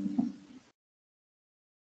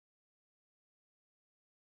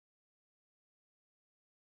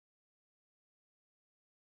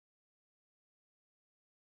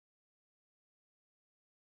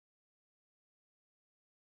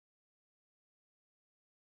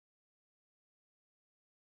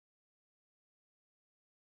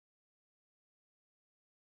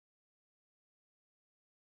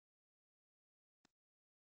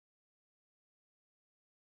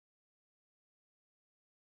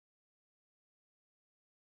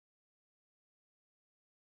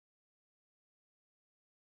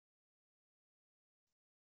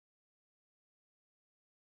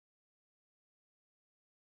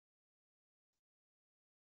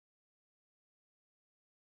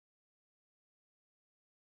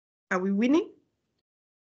 Are we winning?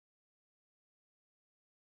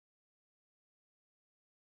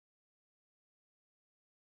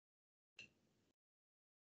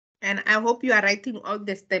 And I hope you are writing all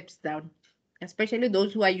the steps down, especially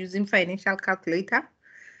those who are using financial calculator.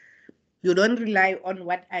 You don't rely on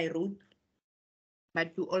what I wrote,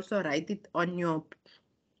 but you also write it on your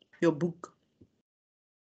book.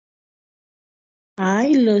 Hi,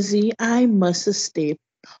 Lizzie. I must step.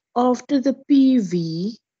 After the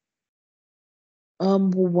PV,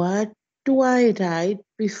 what do I write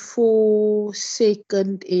before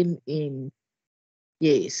second NN?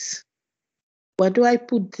 Yes. What do I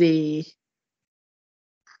put there?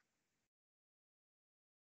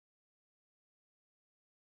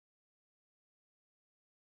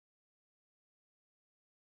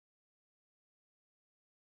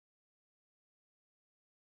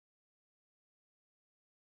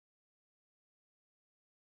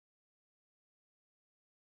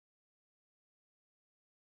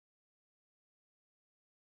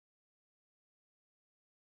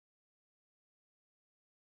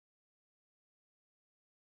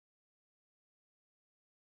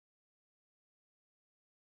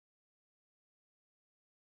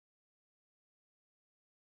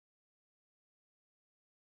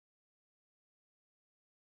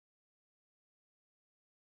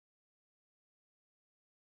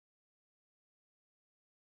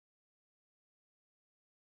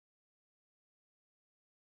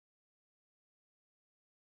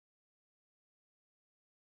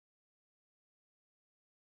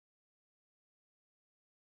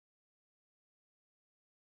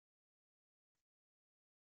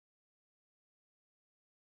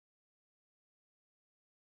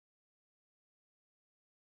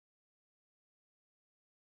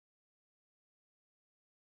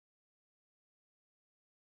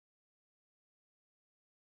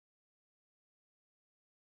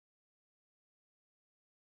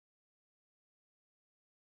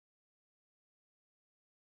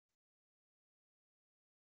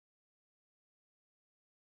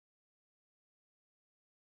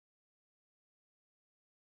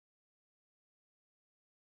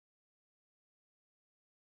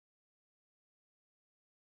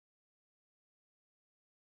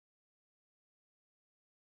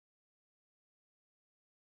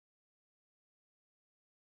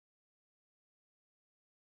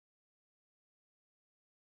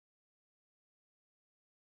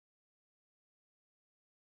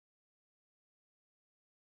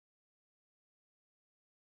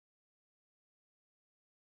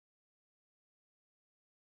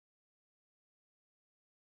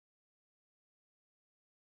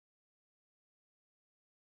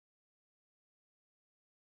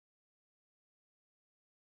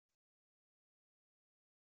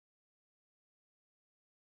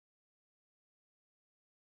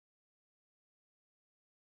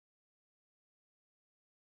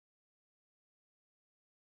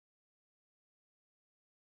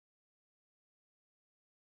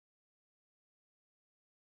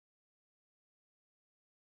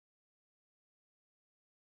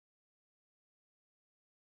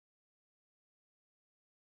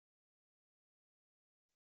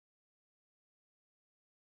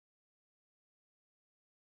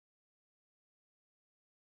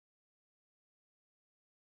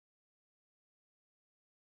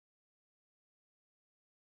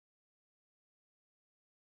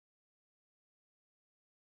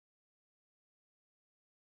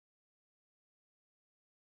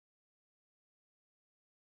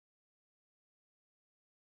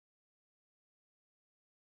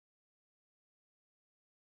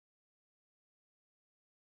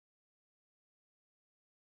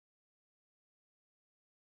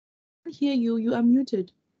 I hear you. You are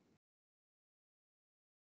muted.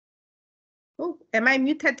 Oh, am I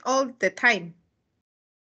muted all the time?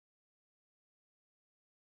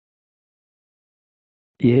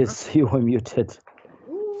 Yes, you are muted.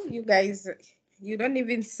 Ooh, you guys, you don't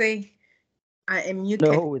even say I am muted.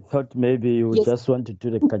 No, we thought maybe you Yes. just want to do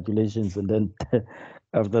the calculations and then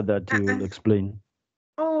after that you will explain.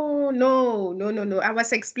 Oh, no, no, no, no. I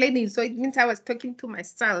was explaining, so it means I was talking to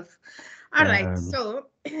myself. All right, so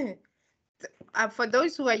for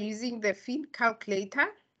those who are using the feed calculator,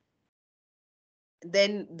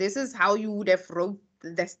 then this is how you would have wrote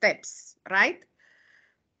the steps, right?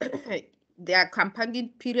 Their compounding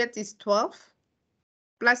period is 12,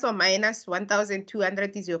 plus or minus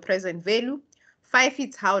 1,200 is your present value. 5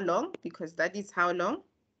 is how long, because that is how long.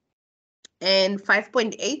 And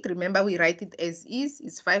 5.8, remember we write it as is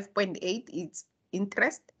 5.8, it's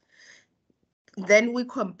interest. Then we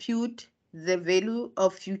compute the value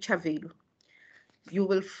of future value. you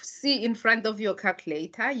will see in front of your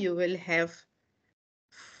calculator, you will have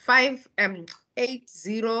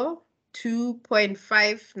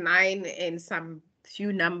 802.59 and some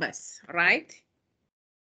few numbers, right?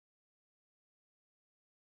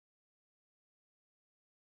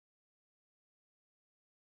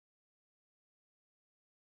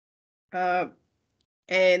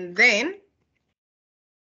 And then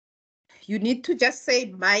you need to just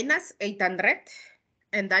say minus 800,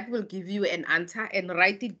 and that will give you an answer, and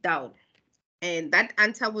write it down. And that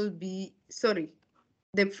answer will be, sorry,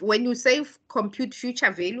 when you say compute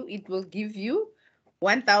future value, it will give you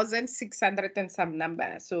 1,600 and some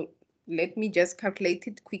number. So let me just calculate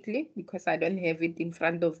it quickly because I don't have it in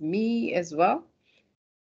front of me as well.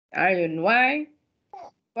 I and Y,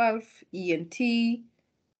 12, E and T,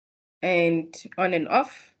 and on and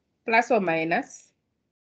off, plus or minus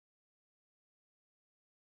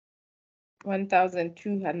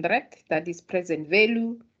 1,200, that is present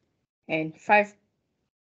value, and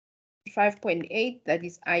 5.8, that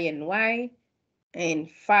is I and Y, and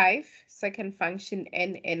 5, second function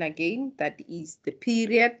N again, that is the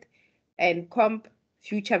period, and comp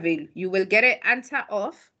future value. You will get an answer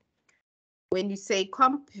of, when you say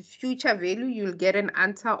comp future value, you'll get an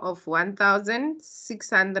answer of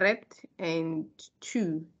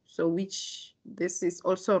 1,602. So which, this is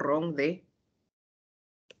also wrong there.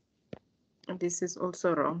 This is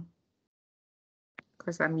also wrong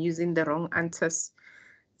because I'm using the wrong answers.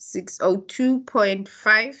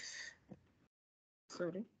 602.5,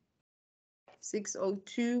 sorry,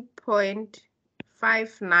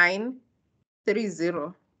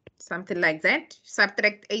 602.5930, something like that.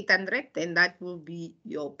 Subtract 800, and that will be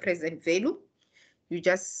your present value. You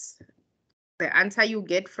just, the answer you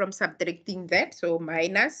get from subtracting that, so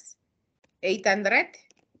minus 800,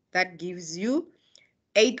 that gives you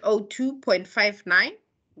 802.59,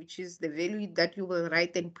 which is the value that you will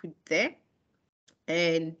write and put there.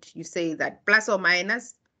 And you say that plus or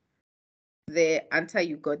minus the answer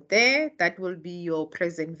you got there, that will be your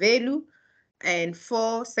present value. And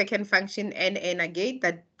for second function N again,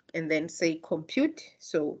 that, and then say compute.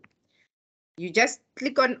 So you just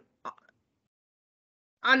click on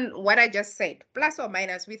what I just said, plus or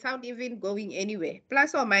minus, without even going anywhere,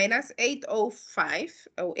 plus or minus 805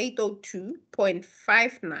 or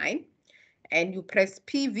 802.59, and you press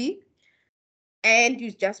PV, and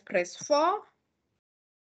you just press 4,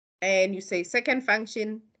 and you say second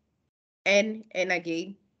function N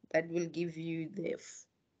again, that will give you the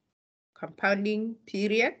compounding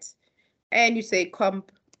period, and you say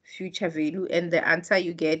comp future value, and the answer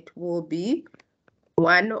you get will be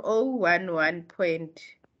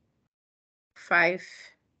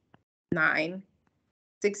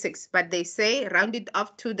 1011.5966, but they say round it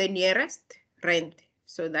up to the nearest rand,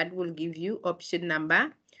 so that will give you option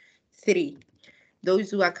number 3.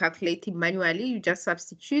 Those who are calculating manually, you just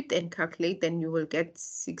substitute and calculate, and you will get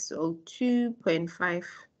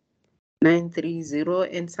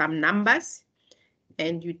 602.5930 and some numbers.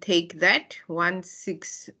 And you take that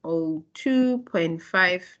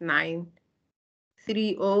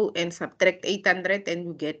 1602.5930 and subtract 800, and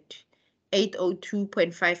you get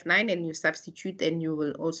 802.59, and you substitute, and you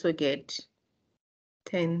will also get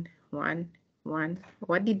 1011.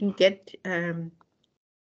 What did you get?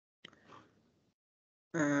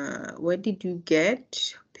 What did you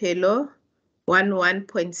get, Pelo?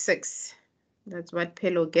 11.6. That's what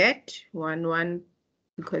Pelo get. 11,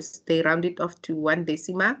 because they round it off to 1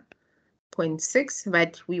 decimal 0.6,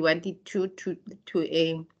 but we want it to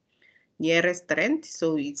a nearest rand,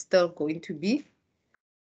 so it's still going to be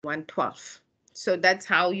 112. So that's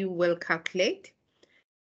how you will calculate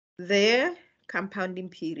the compounding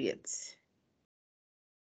periods.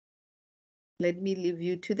 Let me leave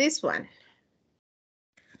you to this one.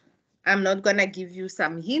 I'm not gonna give you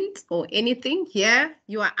some hints or anything here.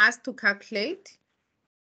 You are asked to calculate.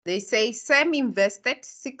 They say Sam invested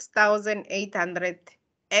 6,800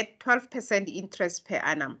 at 12% interest per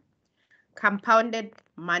annum, compounded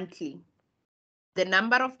monthly. The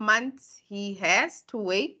number of months he has to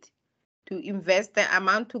wait to invest the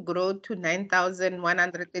amount to grow to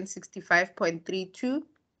 9,165.32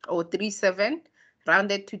 or 37,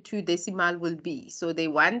 rounded to 2 decimal will be. So they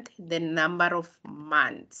want the number of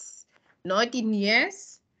months, not in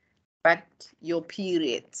years, but your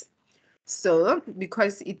periods. So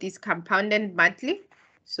because it is compounded monthly,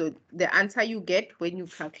 so the answer you get when you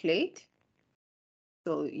calculate,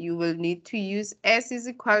 so you will need to use S is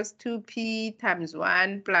equals to P times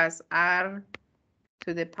 1 plus R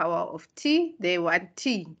to the power of T. They want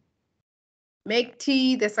T. Make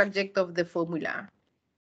T the subject of the formula.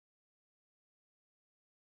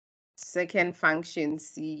 Second function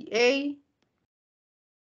CA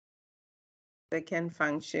second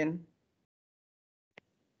function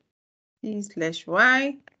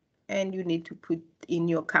t/y, and you need to put in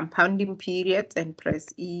your compounding periods and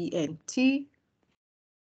press E and T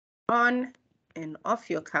on and off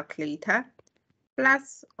your calculator,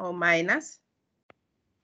 plus or minus.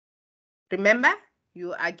 Remember,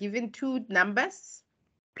 you are given two numbers,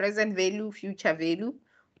 present value, future value.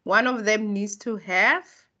 One of them needs to have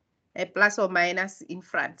a plus or minus in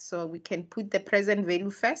front. So we can put the present value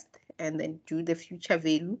first and then do the future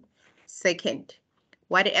value second.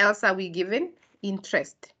 What else are we given?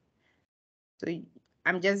 Interest. So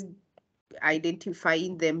I'm just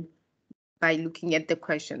identifying them by looking at the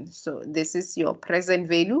question. So this is your present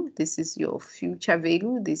value, this is your future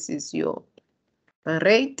value, this is your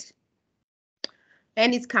rate,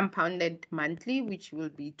 and it's compounded monthly, which will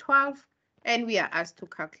be 12, and we are asked to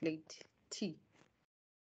calculate T.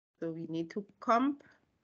 So we need to comp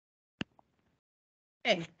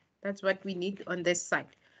N. That's what we need on this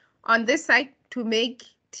side. On this side, to make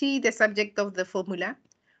T the subject of the formula,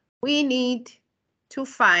 we need to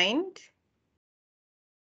find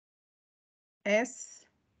S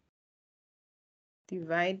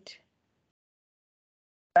divided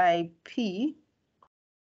by P,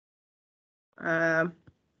 1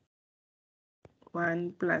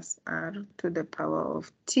 plus R to the power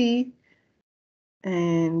of T.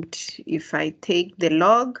 And if I take the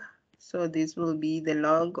log, so this will be the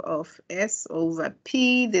log of S over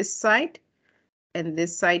P this side, and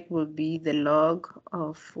this side will be the log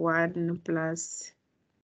of 1 plus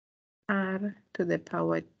R to the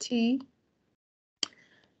power T.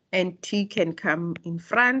 And T can come in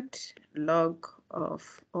front, log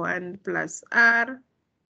of 1 plus R,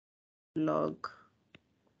 log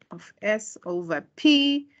of S over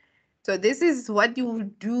P. So this is what you will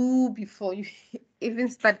do before you even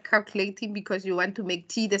start calculating, because you want to make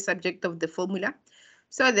T the subject of the formula.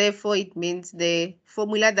 So therefore, it means the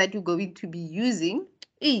formula that you're going to be using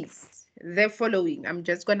is the following. I'm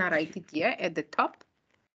just going to write it here at the top.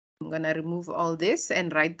 I'm going to remove all this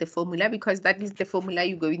and write the formula, because that is the formula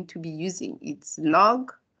you're going to be using. It's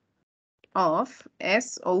log of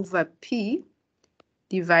S over P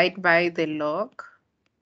divided by the log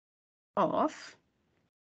of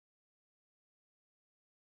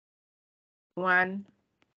 1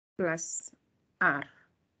 plus R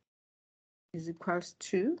is equals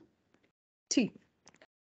to T.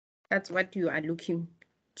 That's what you are looking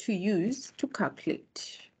to use to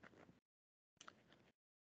calculate.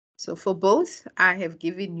 So for both, I have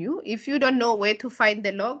given you. If you don't know where to find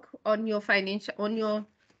the log on your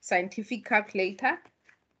scientific calculator,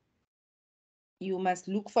 you must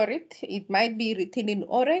look for it. It might be written in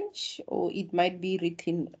orange, or it might be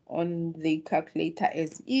written on the calculator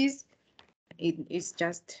as is. It is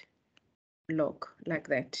just log like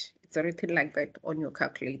that. It's written like that on your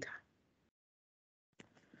calculator.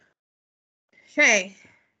 Okay.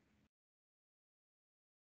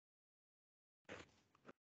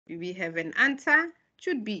 We have an answer.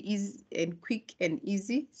 Should be easy and quick and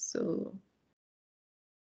easy. So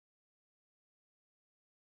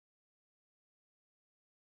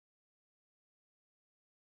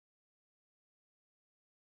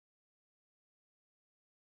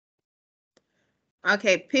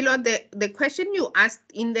okay, Pilo, the question you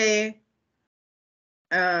asked in the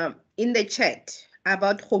chat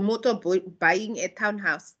about Homoto buying a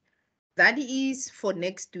townhouse, that is for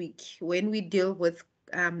next week when we deal with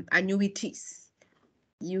annuities.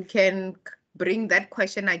 You can bring that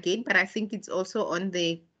question again, but I think it's also on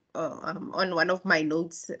the on one of my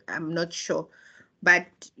notes. I'm not sure, but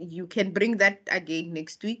you can bring that again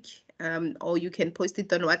next week, or you can post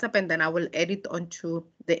it on WhatsApp, and then I will add it onto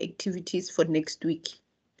the activities for next week.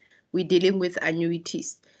 We're dealing with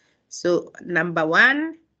annuities. So number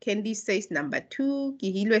 1, Candy says number 2,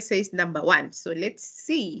 Kihilwe says number 1. So let's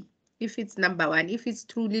see if it's number 1. If it's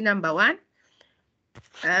truly number 1,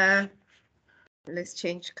 let's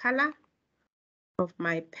change color of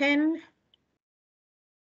my pen.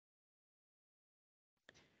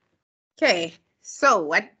 Okay, so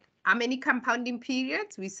how many compounding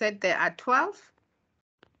periods? We said there are 12.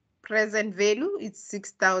 Present value, it's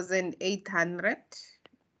 6,800.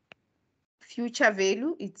 Future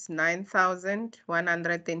value, it's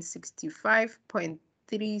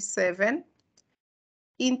 9,165.37.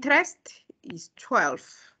 Interest is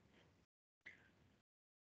 12.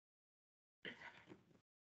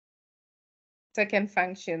 Second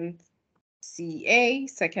function CA,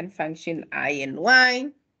 second function I and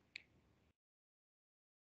Y.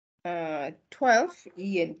 12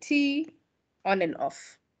 E and T, on and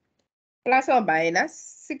off. Plus or minus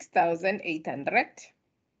 6,800.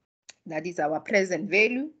 That is our present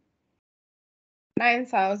value.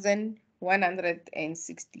 9,165.37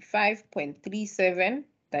 165.37,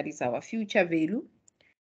 that is our future value.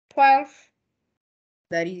 12,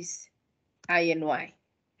 that is INY.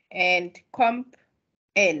 And comp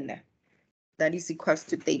N, that is equals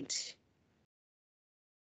to 30.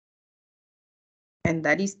 And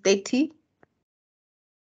that is 30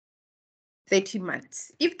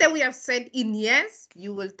 months. If we have said in years,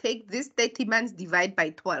 you will take this 30 months divide by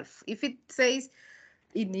 12. If it says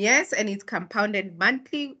in years and it's compounded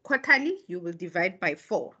monthly, quarterly, you will divide by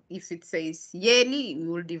 4. If it says yearly,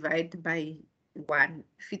 you will divide by 1.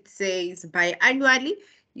 If it says biannually,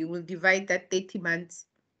 you will divide that 30 months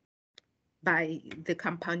by the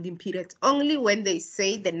compounding period. Only when they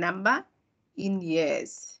say the number in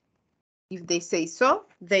years. If they say so,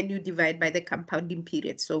 then you divide by the compounding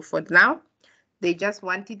period. So for now, they just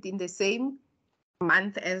want it in the same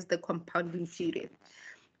month as the compounding period.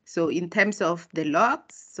 So in terms of the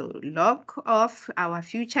logs, so log of our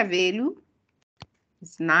future value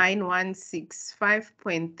is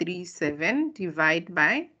 9165.37 divided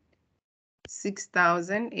by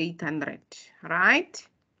 6,800, right?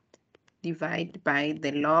 Divide by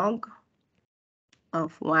the log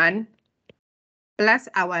of 1 plus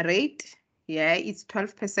our rate. Yeah, it's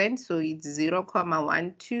 12%, so it's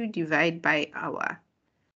 0.12 divided by our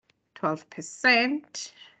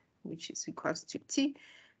 12%, which is equals to T.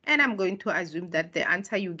 And I'm going to assume that the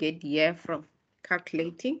answer you get here from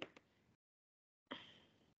calculating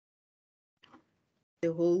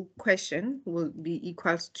the whole question will be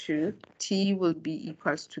equals to T will be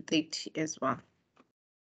equals to 30 as well.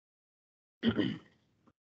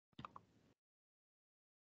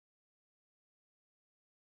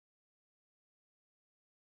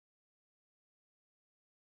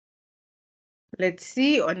 Let's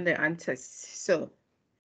see on the answers. So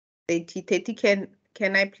 30,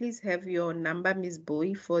 can I please have your number, Ms.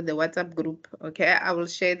 Bowie, for the WhatsApp group? Okay, I will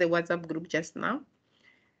share the WhatsApp group just now.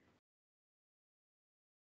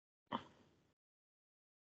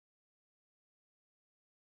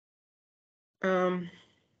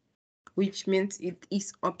 Which means it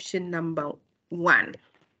is option number 1.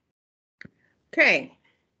 Okay.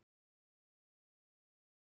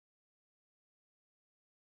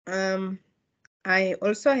 I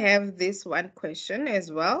also have this one question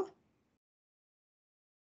as well.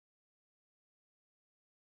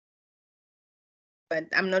 But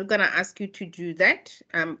I'm not going to ask you to do that.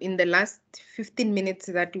 In the last 15 minutes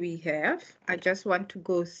that we have, I just want to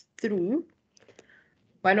go through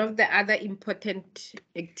one of the other important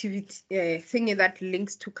activity thing that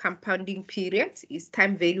links to compounding periods is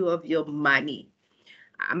time value of your money.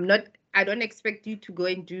 I don't expect you to go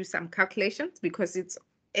and do some calculations because it's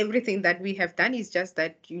everything that we have done is just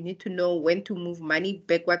that you need to know when to move money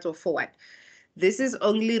backwards or forward. This is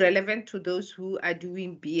only relevant to those who are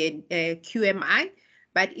doing QMI.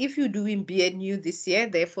 But if you're doing BNU this year,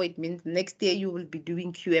 therefore it means next year you will be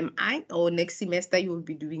doing QMI, or next semester you will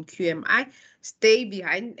be doing QMI. Stay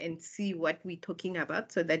behind and see what we're talking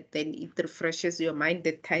about so that then it refreshes your mind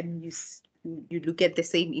the time you look at the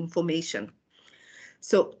same information.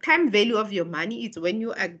 So time value of your money is when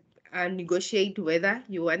you negotiate whether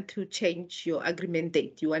you want to change your agreement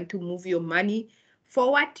date. You want to move your money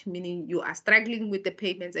forward, meaning you are struggling with the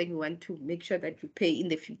payments and you want to make sure that you pay in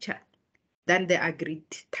the future than the agreed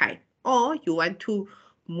time. Or you want to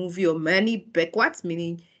move your money backwards,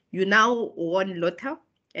 meaning you now won lotto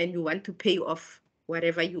and you want to pay off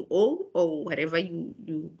whatever you owe or whatever you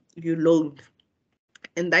loaned.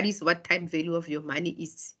 And that is what time value of your money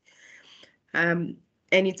is. And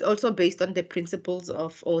it's also based on the principles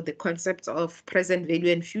of, or the concepts of present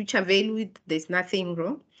value and future value. There's nothing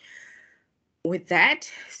wrong with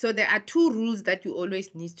that. So there are 2 rules that you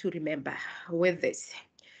always need to remember with this.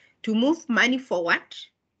 To move money forward,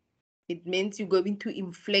 it means you're going to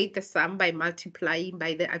inflate the sum by multiplying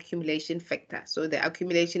by the accumulation factor. So the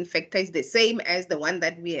accumulation factor is the same as the one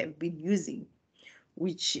that we have been using,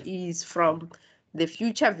 which is from the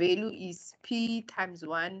future value is P times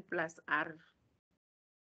 1 plus R.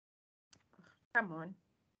 Come on.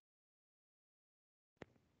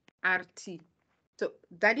 RT. So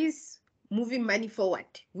that is moving money forward.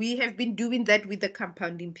 We have been doing that with the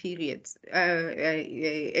compounding periods,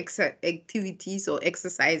 activities or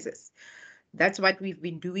exercises. That's what we've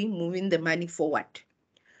been doing, moving the money forward.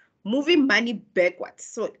 Moving money backwards.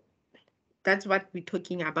 So that's what we're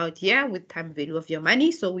talking about here with time value of your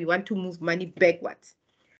money. So we want to move money backwards.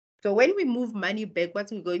 So when we move money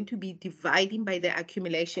backwards, we're going to be dividing by the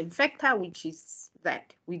accumulation factor, which is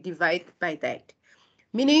that. We divide by that.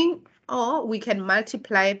 Meaning, or we can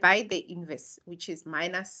multiply by the inverse, which is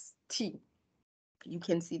minus T. You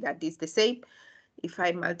can see that it's the same. If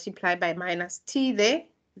I multiply by minus T there,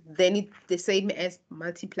 then it's the same as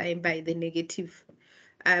multiplying by the negative,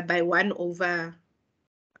 by 1 over,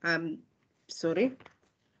 sorry.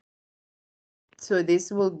 So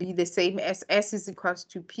this will be the same as S is equals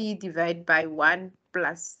to P divided by 1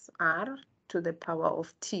 plus R to the power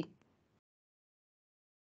of T.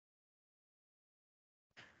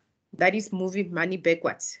 That is moving money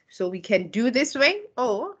backwards. So we can do this way,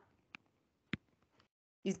 or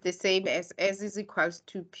it's the same as S is equals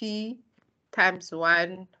to P times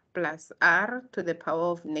 1 plus R to the power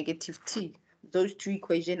of negative T. Those two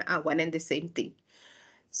equations are one and the same thing.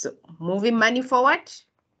 So moving money forward,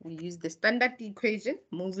 we use the standard equation.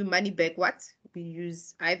 Moving money backwards, we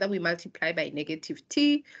use either we multiply by negative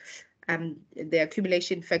T, the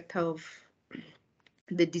accumulation factor of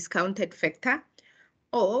the discounted factor,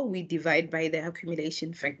 or we divide by the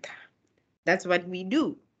accumulation factor. That's what we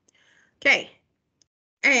do. Okay.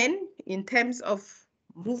 And in terms of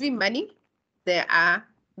moving money, there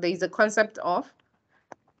is a concept of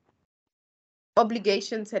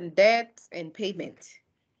obligations and debts and payments.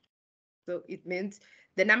 So it means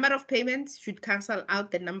the number of payments should cancel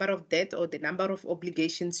out the number of debt or the number of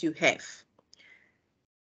obligations you have.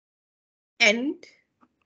 And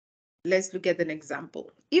let's look at an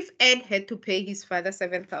example. If Ed had to pay his father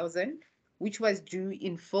 7,000, which was due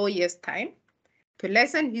in 4 years' time, to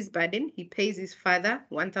lessen his burden, he pays his father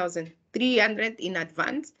 1,300 in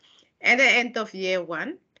advance at the end of year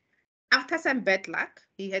 1. After some bad luck,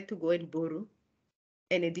 he had to go and borrow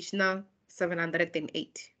an additional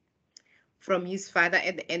 708 from his father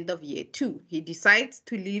at the end of year 2. He decides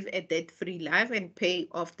to live a debt-free life and pay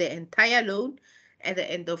off the entire loan at the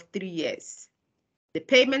end of 3 years. The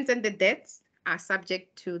payments and the debts are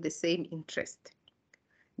subject to the same interest,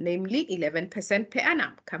 namely 11% per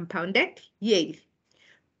annum, compounded yearly.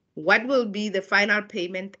 What will be the final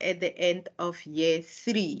payment at the end of year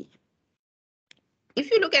 3?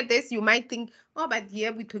 If you look at this, you might think, oh, but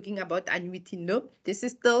here we're talking about annuity. No, this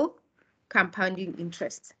is still compounding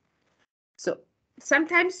interest. So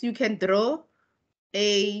sometimes you can draw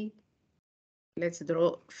let's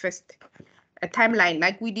draw first a timeline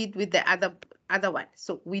like we did with the other one.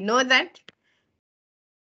 So we know that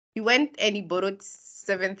he went and he borrowed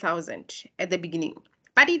 7,000 at the beginning,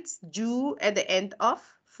 but it's due at the end of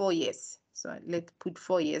 4 years. So let's put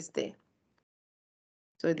 4 years there.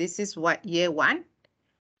 So this is what year 1.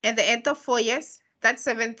 At the end of 4 years, that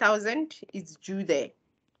 7,000 is due there.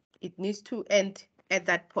 It needs to end at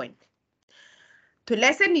that point. To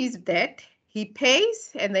lessen his debt, he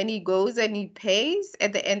pays and then he goes and he pays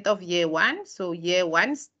at the end of year 1. So year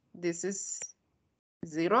 1, this is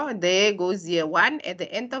 0. There goes year 1. At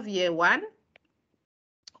the end of year 1,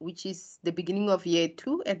 which is the beginning of year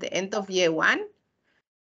 2, at the end of year 1,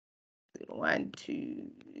 1,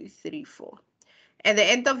 2, 3, 4. At the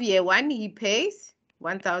end of year 1, he pays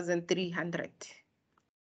 1,300.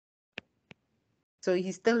 So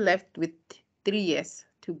he's still left with 3 years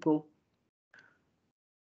to go.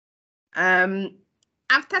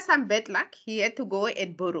 After some bad luck, he had to go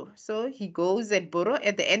and borrow. So he goes and borrow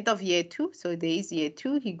at the end of year 2. So there is year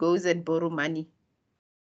 2. He goes and borrow money.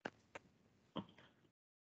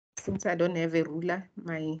 Since I don't have a ruler,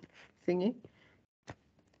 my thingy,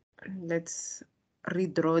 let's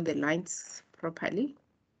redraw the lines properly.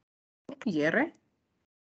 Here,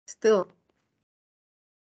 still.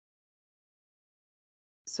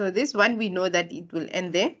 So this one, we know that it will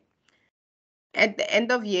end there. At the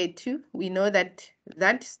end of year 2, we know that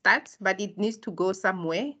that starts, but it needs to go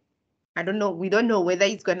somewhere. I don't know. We don't know whether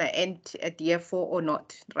it's going to end at year 4 or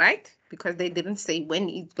not, right? Because they didn't say when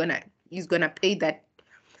he's gonna pay that.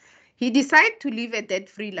 He decided to live a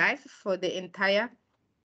debt-free life for the entire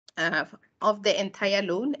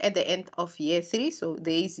loan at the end of year 3. So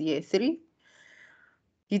there is year 3.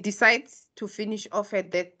 He decides to finish off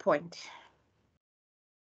at that point.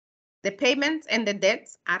 The payments and the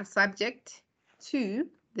debts are subject to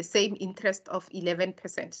the same interest of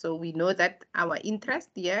 11%. So we know that our interest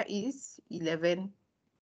here is 11%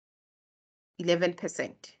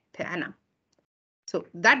 per annum. So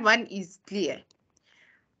that one is clear.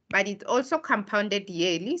 But it's also compounded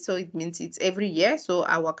yearly, so it means it's every year. So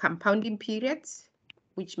our compounding periods,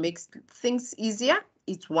 which makes things easier,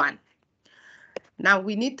 it's 1. Now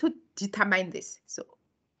we need to determine this. So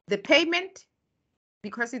the payment,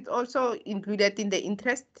 because it's also included in the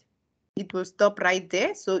interest, it will stop right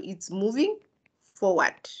there. So it's moving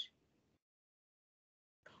forward.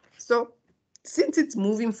 So since it's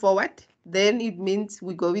moving forward, then it means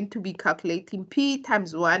we're going to be calculating P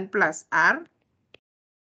times 1 plus R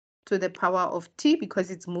to the power of T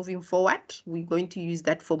because it's moving forward. We're going to use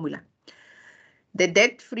that formula. The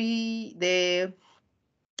debt-free, the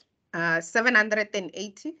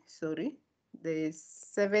 780, sorry, the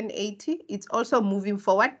 780, it's also moving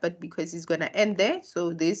forward, but because it's going to end there,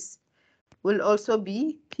 so this will also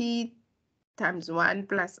be P times 1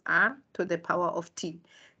 plus R to the power of T.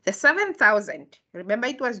 The 7,000, remember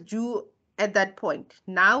it was due at that point.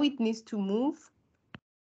 Now it needs to move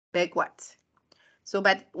backwards. So,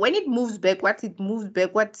 but when it moves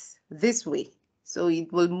backwards this way. So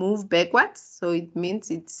it will move backwards. So it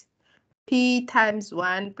means it's P times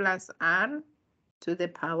 1 plus R to the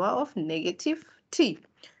power of negative T.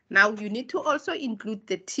 Now you need to also include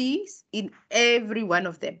the T's in every one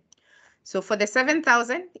of them. So for the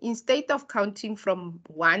 7,000, instead of counting from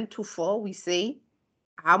 1 to 4, we say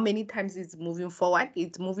how many times it's moving forward.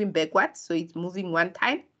 It's moving backwards, so it's moving 1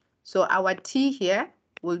 time. So our T here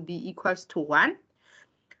will be equals to 1.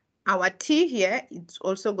 Our T here, it's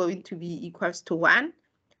also going to be equals to 1.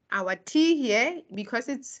 Our T here, because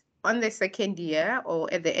it's on the second year or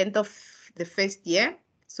at the end of the first year,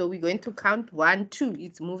 so we're going to count 1, 2.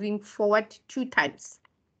 It's moving forward 2 times.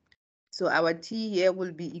 So our T here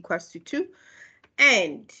will be equals to 2.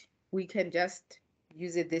 And we can just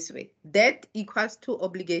use it this way. Debt equals to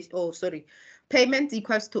obligation, payment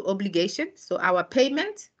equals to obligation. So our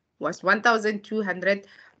payment was 1,200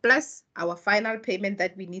 plus our final payment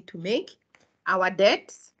that we need to make. Our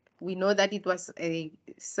debt, we know that it was a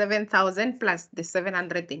 7,000 plus the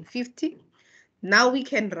 750. Now we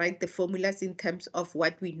can write the formulas in terms of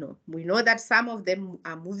what we know. We know that some of them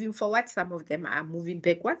are moving forward, some of them are moving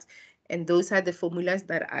backwards. And those are the formulas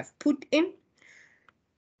that I've put in.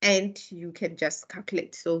 And you can just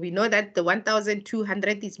calculate. So we know that the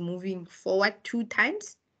 1,200 is moving forward 2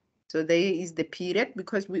 times. So there is the period,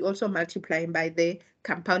 because we also multiply by the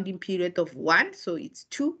compounding period of 1. So it's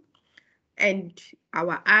 2. And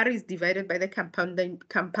our R is divided by the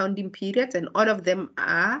compounding periods, and all of them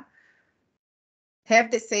have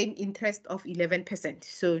the same interest of 11%.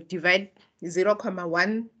 So divide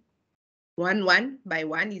 0.111 by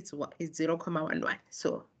 1 is 0.11.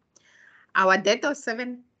 So our debt of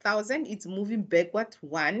 7,000 is moving backward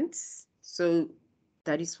once. So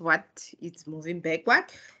that is what it's moving backward.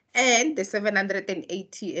 And the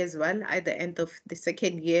 780 as well at the end of the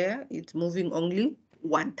second year, it's moving only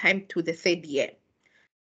 1 time to the third year.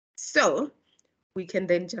 So we can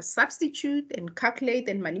then just substitute and calculate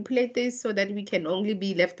and manipulate this so that we can only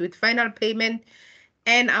be left with final payment.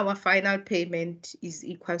 And our final payment is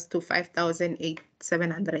equals to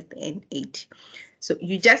 5,780. So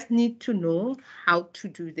you just need to know how to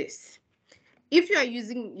do this. If you are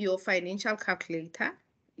using your financial calculator,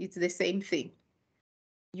 it's the same thing.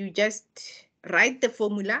 You just write the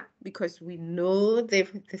formula, because we know the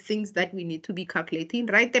things that we need to be calculating.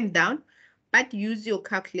 Write them down, but use your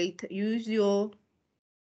calculator, use your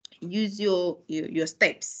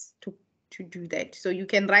steps to do that. So you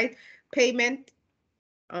can write payment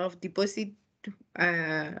of deposit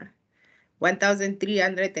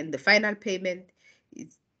 1,300, and the final payment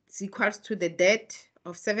is equals to the debt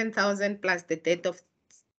of 7,000 plus the debt of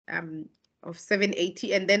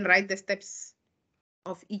 780, and then write the steps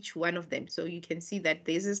of each one of them. So you can see that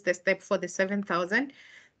this is the step for the 7,000.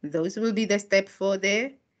 Those will be the step for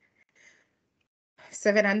the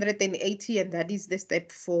 780, and that is the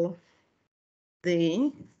step for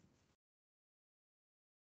the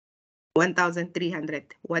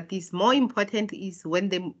 1,300. What is more important is when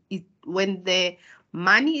the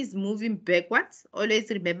money is moving backwards, always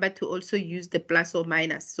remember to also use the plus or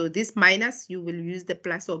minus. So this minus, you will use the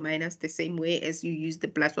plus or minus the same way as you use the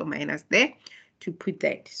plus or minus there to put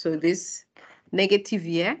that. So this negative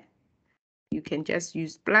here, you can just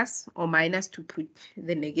use plus or minus to put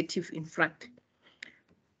the negative in front.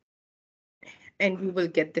 And we will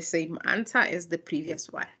get the same answer as the previous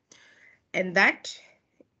one. And that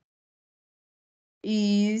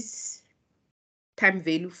is time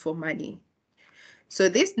value for money. So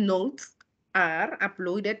these notes are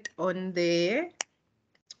uploaded on the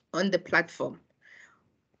platform,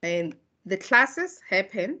 and the classes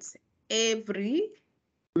happens every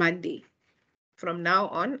Monday. From now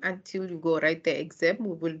on until you go write the exam,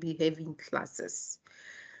 we will be having classes.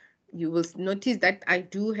 You will notice that I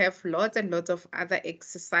do have lots and lots of other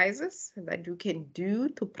exercises that you can do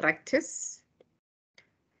to practice.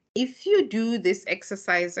 If you do these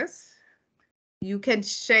exercises, you can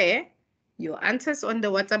share your answers on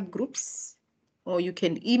the WhatsApp groups, or you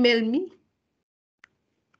can email me,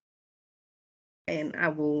 and I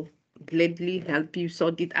will gladly help you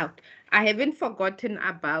sort it out. I haven't forgotten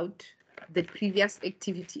about the previous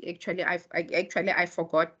activity. Actually, I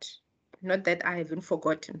forgot. Not that I haven't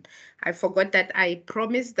forgotten. I forgot that I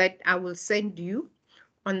promised that I will send you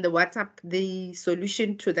on the WhatsApp the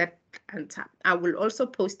solution to that answer. I will also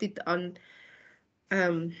post it on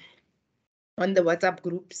the WhatsApp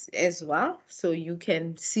groups as well, so you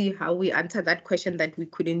can see how we answer that question that we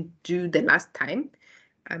couldn't do the last time.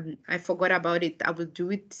 I forgot about it. I will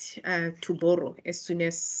do it tomorrow as soon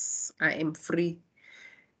as I am free,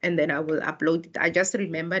 and then I will upload it. I just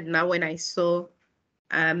remembered now when I saw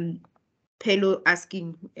Pelo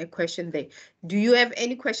asking a question there. Do you have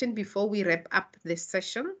any question before we wrap up this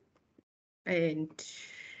session? And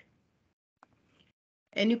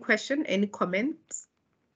any question, any comments?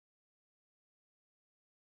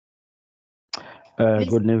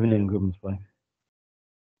 Good evening, Gumspai.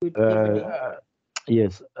 Good evening.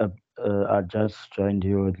 Yes, I just joined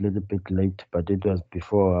you a little bit late, but it was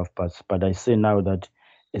before 30. But I see now that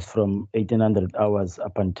it's from 1800 hours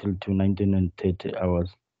up until to 1930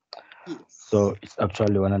 hours. Yes. So it's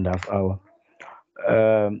actually 1.5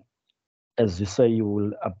 hours. As you say, you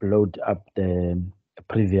will upload up the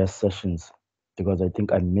previous sessions, because I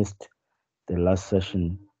think I missed the last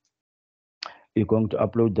session. You're going to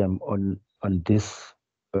upload them on this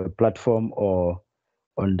platform or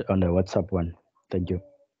on the WhatsApp one? Thank you.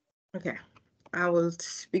 Okay, I will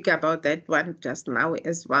speak about that one just now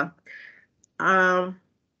as well.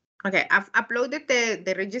 Okay, I've uploaded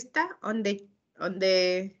the register on the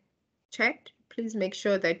chat. Please make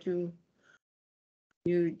sure that you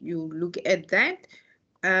look at that.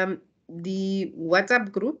 The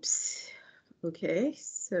WhatsApp groups. Okay,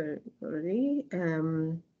 so already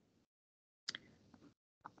I'm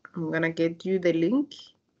gonna get you the link.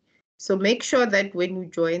 So make sure that when you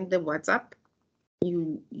join the WhatsApp,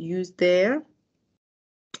 you use there.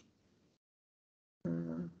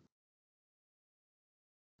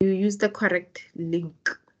 You use the correct link.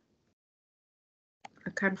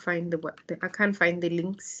 I can't find I can't find the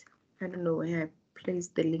links. I don't know where I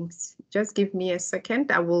placed the links. Just give me a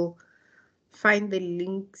second. I will find the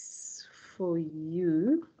links for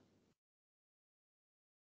you.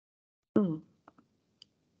 How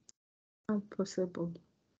possible?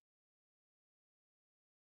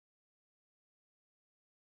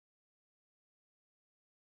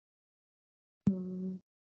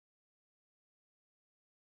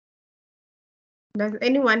 Does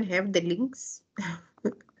anyone have the links?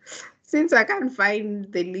 Since I can't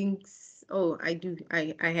find the links, oh, I do.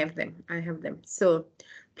 I have them. I have them. So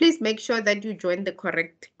please make sure that you join the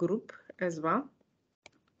correct group as well.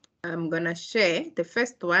 I'm gonna share. The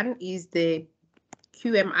first one is the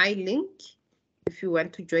QMI link if you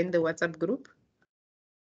want to join the WhatsApp group.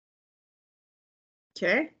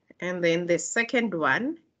 Okay, and then the second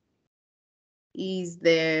one is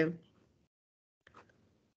the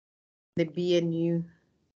BNU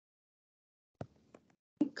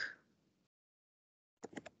link.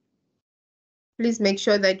 Please make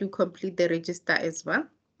sure that you complete the register as well.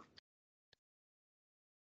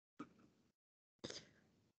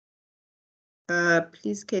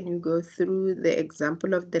 Please, can you go through the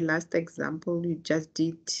example of the last example you just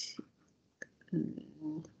did?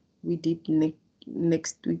 We did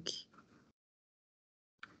next week.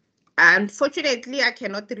 Unfortunately, I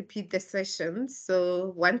cannot repeat the session.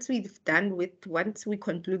 So once we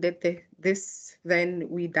concluded this, then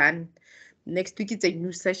we're done. Next week is a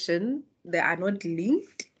new session. They are not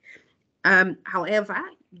linked. However,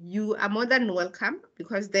 you are more than welcome,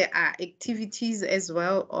 because there are activities as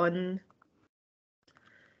well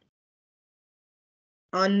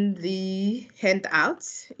on the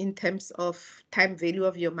handouts in terms of time value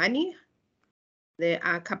of your money. There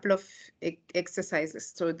are a couple of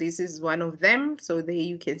exercises. So this is one of them. So there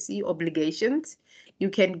you can see obligations. You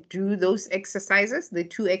can do those exercises, the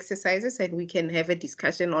 2 exercises, and we can have a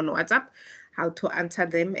discussion on WhatsApp how to answer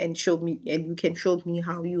them, and you can show me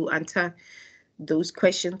how you answer those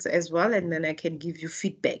questions as well, and then I can give you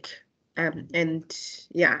feedback. And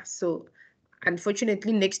yeah, so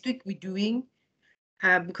unfortunately next week we're doing,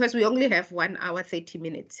 because we only have 1 hour 30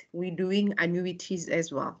 minutes, we're doing annuities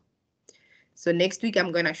as well. So next week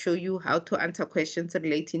I'm going to show you how to answer questions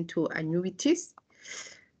relating to annuities.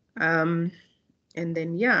 And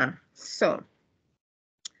then yeah, so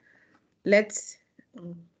let's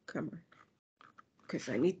come on, because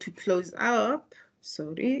I need to close up.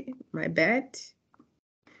 Sorry, my bad.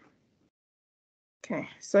 Okay,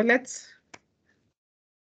 so let's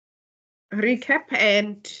recap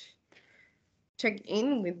and check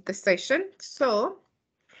in with the session. So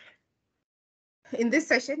in this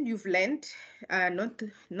session, you've learned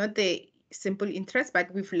not the simple interest,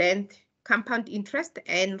 but we've learned compound interest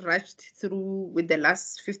and rushed through with the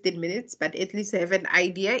last 15 minutes, but at least have an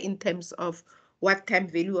idea in terms of what time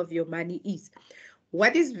value of your money is.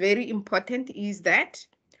 What is very important is that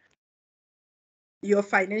your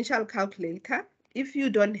financial calculator. If you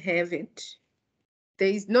don't have it, there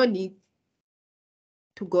is no need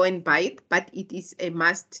to go and buy it, but it is a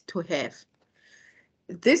must to have.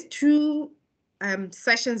 These two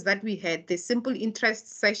sessions that we had, the simple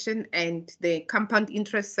interest session and the compound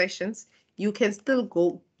interest sessions, you can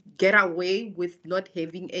still get away with not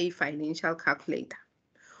having a financial calculator.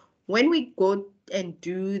 When we go and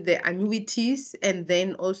do the annuities and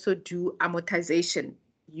then also do amortization,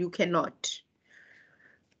 you cannot.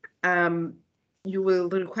 You will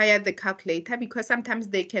require the calculator because sometimes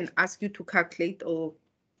they can ask you to calculate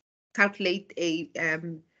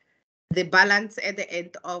the balance at the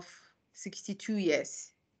end of 62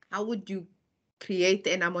 years. How would you create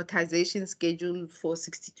an amortization schedule for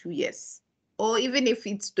 62 years? Or even if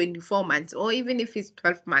it's 24 months, or even if it's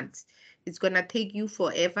 12 months, it's going to take you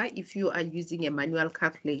forever if you are using a manual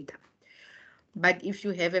calculator. But if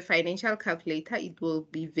you have a financial calculator, it will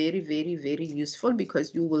be very, very, very useful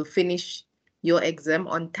because you will finish your exam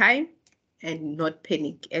on time and not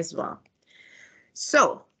panic as well.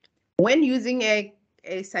 So when using a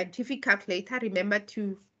scientific calculator, remember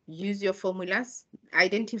to use your formulas,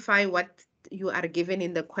 identify what you are given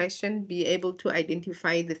in the question, be able to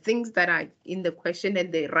identify the things that are in the question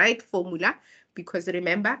and the right formula, because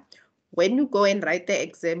remember, when you go and write the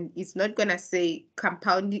exam, it's not going to say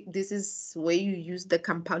compounding, this is where you use the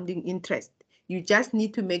compounding interest. You just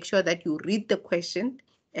need to make sure that you read the question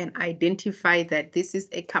and identify that this is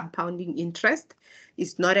a compounding interest.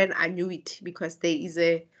 It's not an annuity, because there is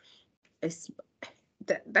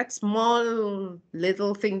that small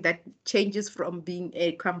little thing that changes from being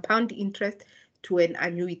a compound interest to an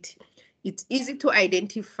annuity. It's easy to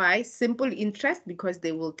identify simple interest because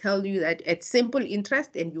they will tell you that at simple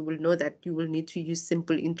interest, and you will know that you will need to use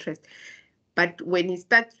simple interest. But when it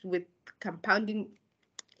starts with compounding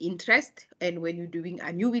interest, and when you're doing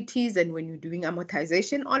annuities and when you're doing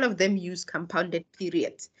amortization, all of them use compounded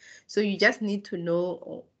periods. So you just need to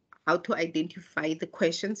know how to identify the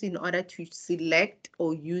questions in order to select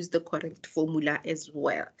or use the correct formula as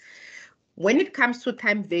well. When it comes to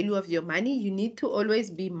time value of your money, you need to always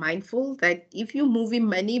be mindful that if you're moving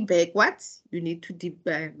money backwards, you need to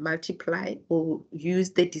multiply or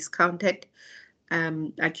use the discounted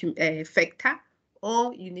factor,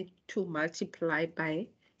 or you need to multiply by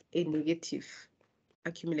a negative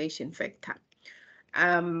accumulation factor.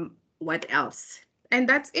 What else? And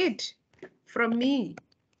that's it from me.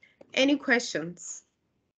 Any questions?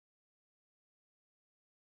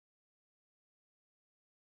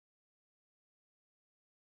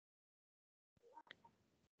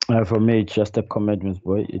 For me, it's just a comment, Ms.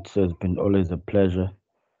 Boy. It has been always a pleasure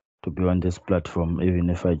to be on this platform, even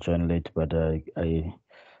if I joined late, but I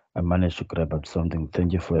managed to grab up something.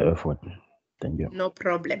 Thank you for your effort. Thank you. No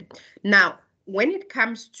problem. Now, when it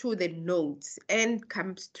comes to the notes and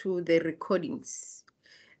comes to the recordings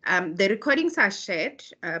are shared.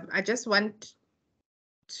 I just want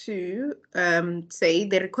to say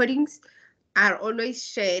the recordings are always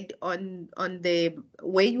shared on the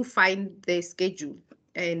where you find the schedule,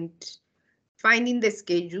 and finding the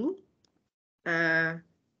schedule, I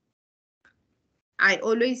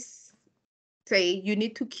always say you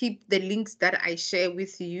need to keep the links that I share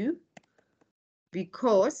with you,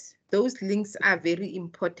 because those links are very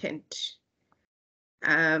important.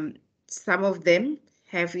 Some of them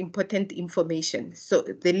have important information. So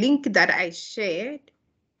the link that I shared,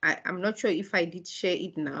 I'm not sure if I did share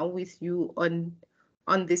it now with you on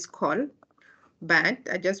this call, but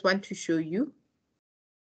I just want to show you.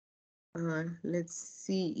 Let's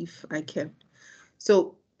see if I can.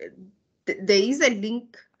 So there is a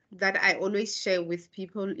link that I always share with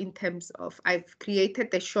people in terms of, I've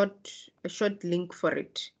created a short link for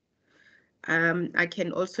it. I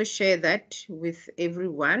can also share that with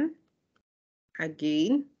everyone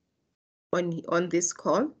again on this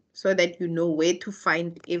call, so that you know where to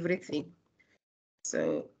find everything.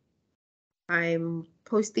 So I'm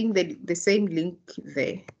posting the same link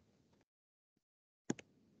there.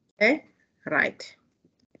 Okay, right.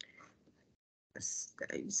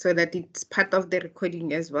 So that it's part of the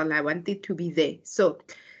recording as well. I want it to be there. So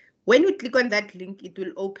when you click on that link, it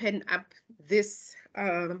will open up this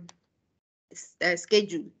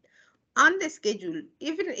schedule. On the schedule,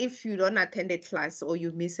 even if you don't attend a class or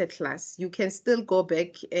you miss a class, you can still go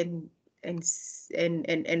back and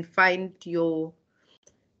find your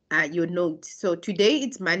notes. So today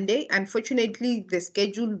it's Monday. Unfortunately, the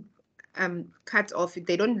schedule cuts off.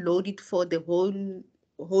 They don't load it for the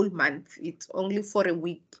whole month. It's only for a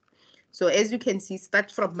week. So as you can see,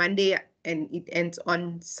 starts from Monday and it ends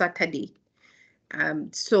on Saturday.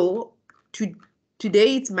 So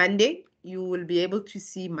today it's Monday. you will be able to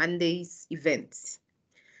see Monday's events.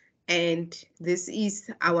 And this is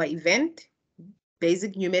our event,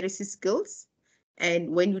 Basic Numeracy Skills.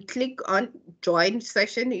 And when you click on join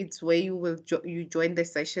session, it's where you will you join the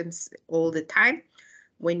sessions all the time.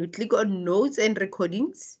 When you click on notes and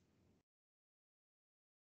recordings,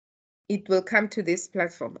 it will come to this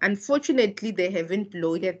platform. Unfortunately, they haven't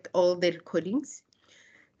loaded all the recordings.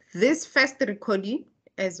 This first recording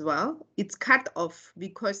as well, it's cut off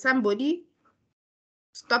because somebody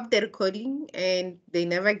stopped the recording and they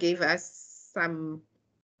never gave us some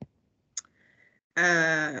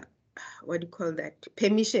what do you call that,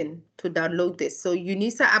 permission to download this. So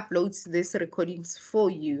UNISA uploads these recordings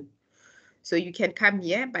for you. So you can come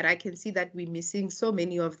here, but I can see that we're missing so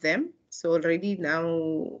many of them. So already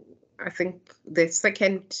now, I think the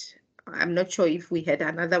second, I'm not sure if we had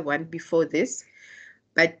another one before this,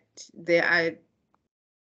 but there are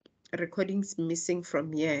recordings missing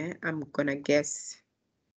from here. I'm gonna guess.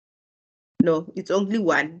 No, it's only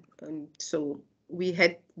one. So we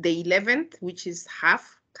had the 11th, which is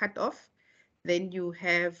half cut off. Then you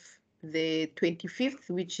have the 25th,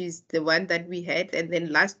 which is the one that we had. And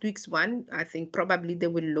then last week's one, I think probably they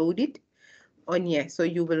will load it on here. So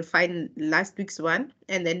you will find last week's one.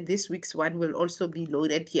 And then this week's one will also be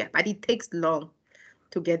loaded here. But it takes long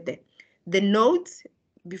to get there. The notes,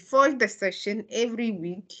 before the session, every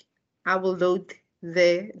week, I will load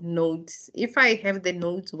the notes. If I have the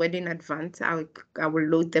notes well in advance, I will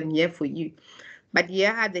load them here for you. But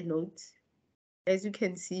here are the notes. As you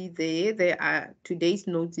can see there are today's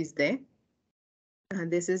notes is there.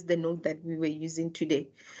 And this is the note that we were using today.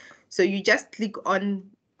 So you just click on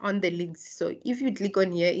the links. So if you click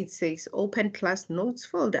on here, it says open class notes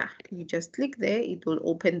folder. You just click there, it will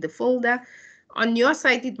open the folder. On your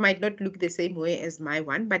side, it might not look the same way as my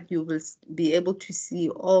one, but you will be able to see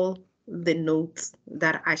all the notes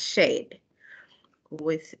that are shared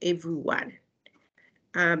with everyone.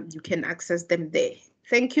 You can access them there.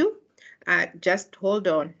 Thank you. Just hold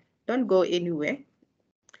on. Don't go anywhere.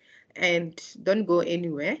 And don't go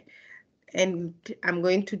anywhere. And I'm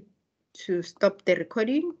going to stop the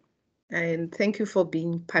recording. And thank you for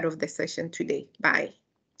being part of the session today. Bye.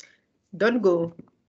 Don't go.